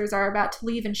sisters are about to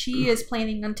leave, and she is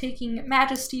planning on taking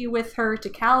Majesty with her to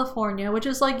California, which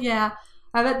is like, yeah,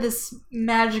 I bet this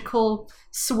magical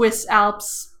Swiss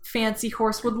Alps fancy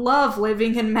horse would love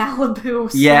living in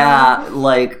Malibu. So. Yeah,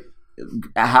 like,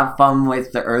 have fun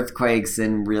with the earthquakes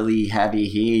and really heavy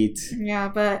heat. Yeah,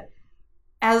 but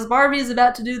as Barbie is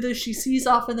about to do this, she sees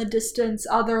off in the distance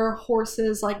other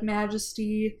horses like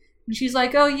Majesty, and she's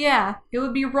like, oh yeah, it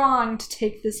would be wrong to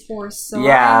take this horse, so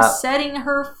I'm setting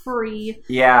her free.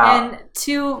 Yeah. And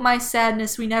to my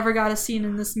sadness, we never got a scene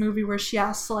in this movie where she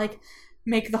has to, like,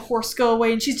 make the horse go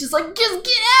away, and she's just like, just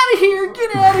get out of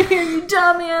here, you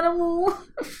dumb animal.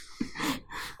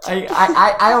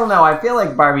 I don't know. I feel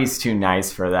like Barbie's too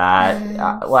nice for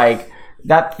that. Like,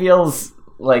 that feels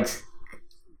like,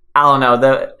 I don't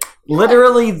know.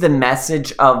 Literally the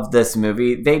message of this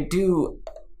movie, they do,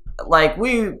 like,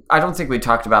 I don't think we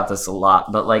talked about this a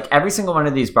lot, but, like, every single one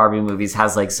of these Barbie movies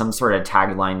has, like, some sort of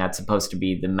tagline that's supposed to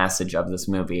be the message of this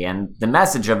movie. And the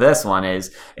message of this one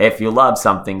is, if you love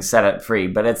something, set it free.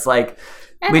 But it's like,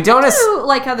 and we don't...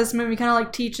 like how this movie kind of,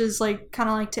 like, teaches, like, kind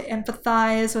of, like, to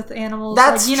empathize with animals.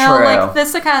 That's like, you know, true. Like,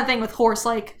 that's the kind of thing with horse,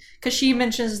 like, because she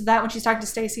mentions that when she's talking to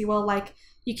Stacy, well, like,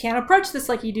 you can't approach this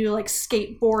like you do, like,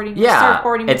 skateboarding or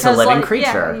surfboarding. It's because, a living like,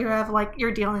 creature. Yeah, you have, like,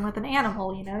 you're dealing with an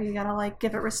animal, you know? You gotta, like,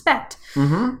 give it respect.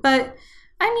 Mm-hmm. But,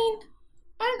 I mean...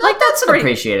 like, that's an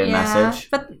appreciated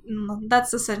message. But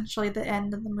that's essentially the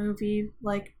end of the movie.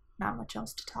 Like, not much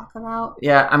else to talk about.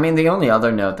 Yeah, I mean, the only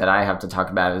other note that I have to talk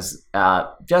about is,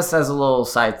 just as a little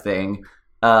side thing,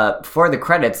 for the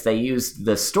credits, they used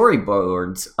the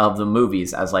storyboards of the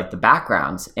movies as, like, the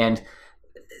backgrounds. And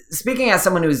speaking as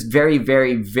someone who's very,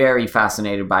 very, very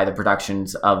fascinated by the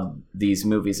productions of these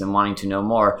movies and wanting to know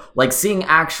more, like, seeing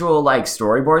actual, like,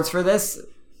 storyboards for this,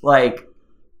 like,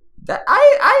 that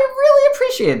I really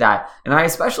appreciated that. And I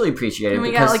especially appreciated it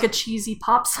because... we got, like, a cheesy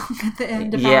pop song at the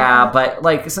end. Yeah, but,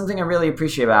 like, something I really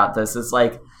appreciate about this is,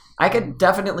 like, I could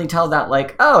definitely tell that,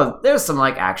 like, oh, there's some,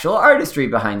 like, actual artistry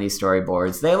behind these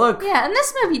storyboards. They look... Yeah, and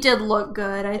this movie did look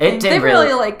good, I think. It did they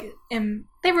really, like...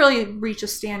 they really reached a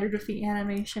standard with the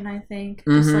animation, I think.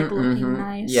 Just, like, looking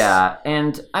nice. Yeah,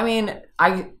 and, I mean,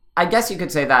 I guess you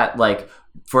could say that, like,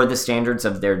 for the standards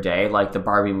of their day, like, the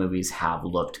Barbie movies have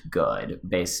looked good,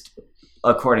 based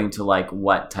according to, like,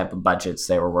 what type of budgets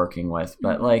they were working with.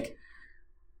 But, like,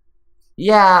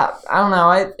 yeah, I don't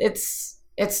know,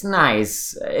 it's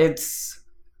nice.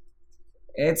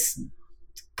 It's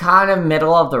kind of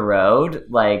middle of the road.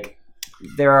 Like,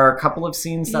 there are a couple of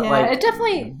scenes that like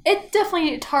it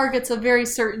definitely targets a very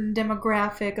certain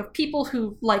demographic of people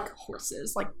who like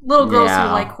horses, like little girls who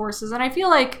like horses. And I feel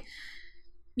like,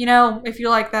 you know, if you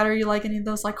like that or you like any of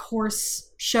those like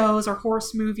horse shows or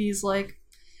horse movies, like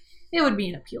it would be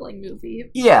an appealing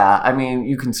movie. Yeah, I mean,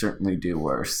 you can certainly do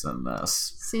worse than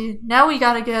this. See, now we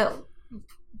gotta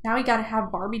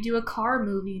have Barbie do a car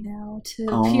movie now to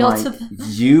appeal to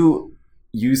the...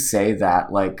 You say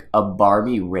that, like, a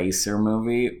Barbie racer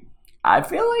movie, I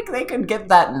feel like they could get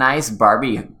that nice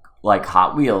Barbie, like,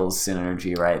 Hot Wheels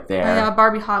synergy right there. Yeah,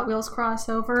 Barbie Hot Wheels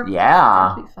crossover.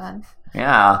 Yeah. That'd be fun.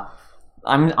 Yeah.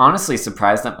 I'm honestly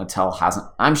surprised that Mattel hasn't...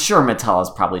 I'm sure Mattel has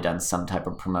probably done some type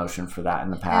of promotion for that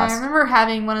in the past. Yeah, I remember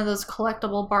having one of those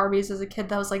collectible Barbies as a kid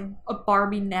that was like a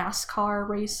Barbie NASCAR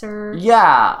racer.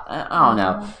 Yeah. I don't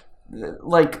know.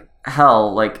 Like,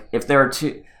 hell, like, if there are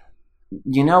two...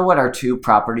 You know what are two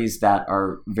properties that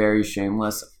are very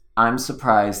shameless? I'm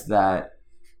surprised that,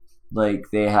 like,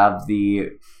 they have the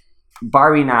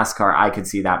Barbie NASCAR. I could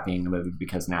see that being a movie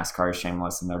because NASCAR is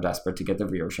shameless and they're desperate to get the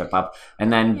viewership up.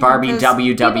 And then Barbie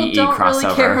WWE don't crossover.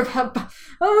 Really care about...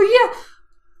 Oh, yeah.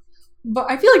 But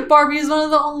I feel like Barbie is one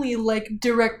of the only, like,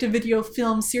 direct-to-video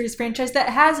film series franchise that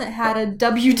hasn't had a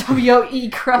WWE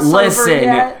crossover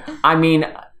yet. I mean,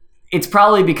 it's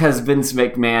probably because Vince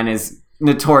McMahon is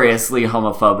notoriously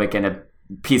homophobic and a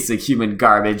piece of human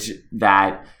garbage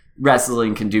that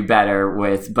wrestling can do better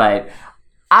with, but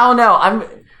I don't know.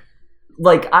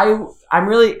 I'm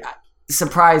really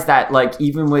surprised that, like,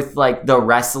 even with, like, the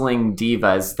wrestling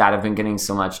divas that have been getting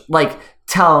so much, like,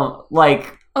 oh,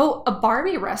 a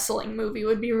Barbie wrestling movie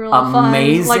would be really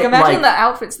amazing. Fun. Like, imagine the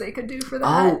outfits they could do for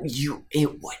that.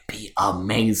 It would be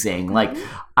amazing. Mm-hmm. Like,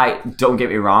 I don't get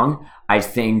me wrong. I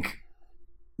think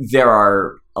there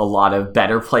are a lot of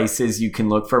better places you can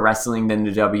look for wrestling than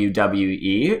the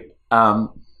WWE.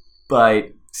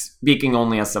 But speaking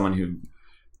only as someone who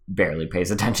barely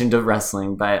pays attention to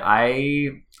wrestling, but I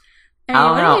don't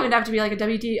know. It wouldn't even have to be like a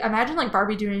WD. Imagine like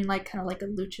Barbie doing like kind of like a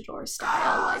luchador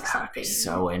style, like something. That'd be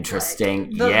so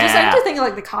interesting. Like, just I have to think of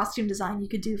like the costume design you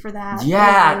could do for that.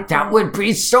 Yeah, really that would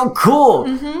be so cool.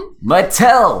 Mm-hmm.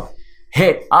 Mattel,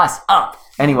 hit us up.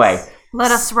 Anyway.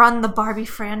 Let us run the Barbie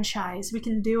franchise. We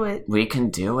can do it. We can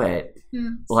do it.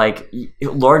 Like,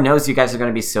 Lord knows you guys are going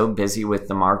to be so busy with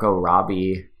the Margot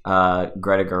Robbie, Greta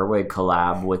Gerwig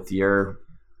collab with your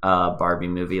Barbie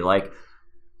movie. Like,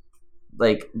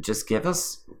 just give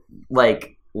us,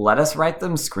 like, let us write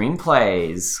them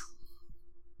screenplays.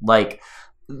 Like,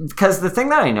 because the thing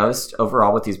that I noticed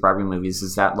overall with these Barbie movies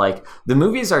is that, like, the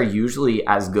movies are usually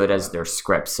as good as their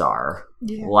scripts are.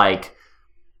 Yeah. Like...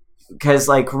 Because,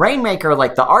 like, Rainmaker,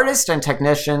 like, the artists and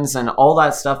technicians and all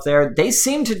that stuff there, they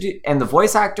seem to do... And the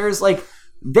voice actors, like,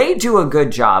 they do a good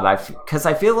job. Because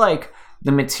I feel like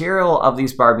the material of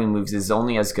these Barbie movies is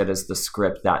only as good as the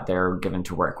script that they're given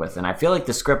to work with. And I feel like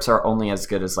the scripts are only as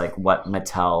good as, like, what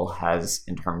Mattel has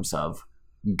in terms of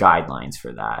guidelines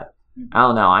for that. I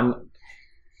don't know.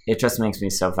 It just makes me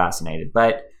so fascinated.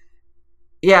 But,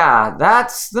 yeah,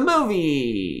 that's the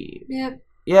movie. Yep.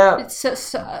 Yeah, it's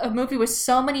a movie with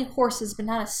so many horses, but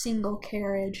not a single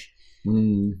carriage.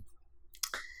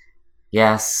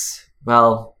 Yes.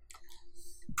 Well,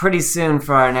 pretty soon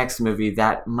for our next movie,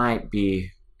 that might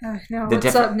be.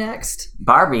 What's up next?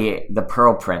 Barbie, the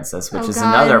Pearl Princess, which is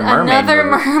another mermaid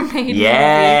movie.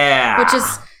 Yeah, movie, which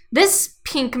is this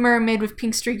pink mermaid with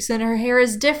pink streaks in her hair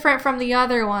is different from the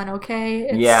other one. Okay.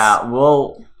 Yeah,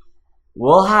 we'll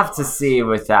have to see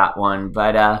with that one,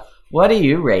 but what do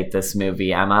you rate this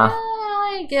movie, Emma?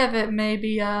 I give it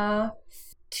maybe a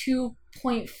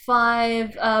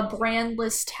 2.5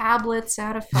 brandless tablets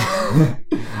out of 5.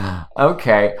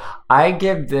 Okay. I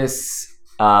give this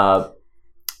 2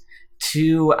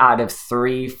 out of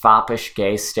 3 foppish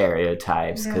gay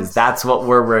stereotypes, because that's what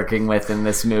we're working with in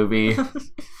this movie.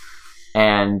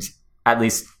 And at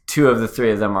least 2 of the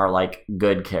 3 of them are, like,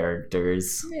 good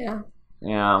characters. Yeah.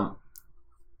 Yeah.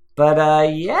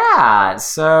 But, yeah,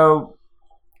 so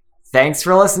thanks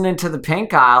for listening to The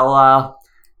Pink Aisle.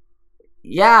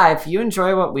 Yeah, if you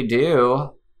enjoy what we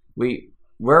do, we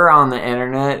we're on the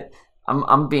internet.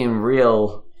 I'm being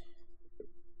real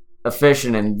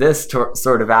efficient in this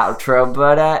sort of outro,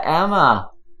 but Emma.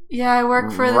 Yeah, I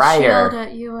work for the writer. Shield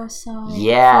at USI.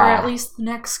 Yeah. For at least the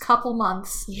next couple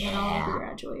months. And then I'll be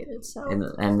graduated. So.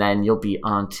 And then you'll be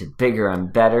on to bigger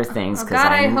and better things. Oh,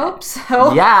 God, I hope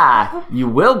so. Yeah, you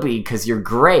will be, because you're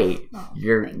great. Oh,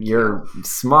 you're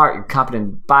smart. You're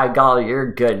competent. By golly,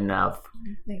 you're good enough.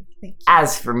 Thank you.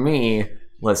 As for me,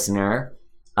 listener,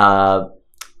 I'm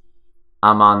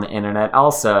on the internet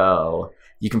also.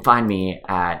 You can find me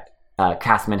at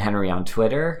Cathman Henry on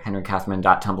Twitter,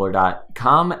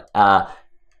 henrycathman.tumblr.com,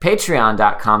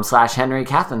 patreon.com/Henry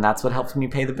Cathman. That's what helps me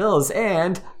pay the bills.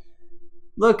 And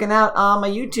looking out on my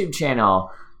YouTube channel.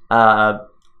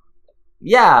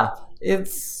 Yeah,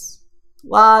 it's a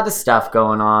lot of stuff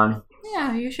going on.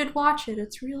 Yeah, you should watch it.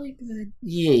 It's really good.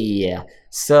 Yeah.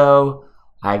 So,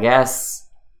 I guess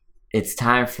it's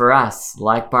time for us,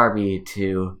 like Barbie,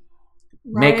 to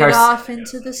make Ride off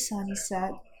into the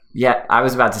sunset. Yeah, I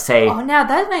was about to say... Oh, now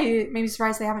that made me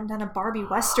surprised they haven't done a Barbie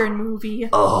Western movie.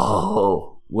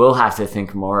 Oh, we'll have to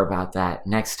think more about that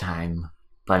next time.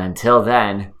 But until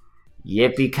then,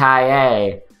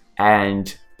 yippee-ki-yay,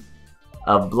 and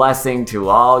a blessing to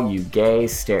all you gay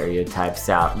stereotypes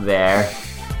out there.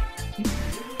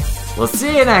 We'll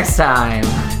see you next time.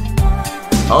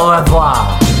 Au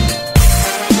revoir.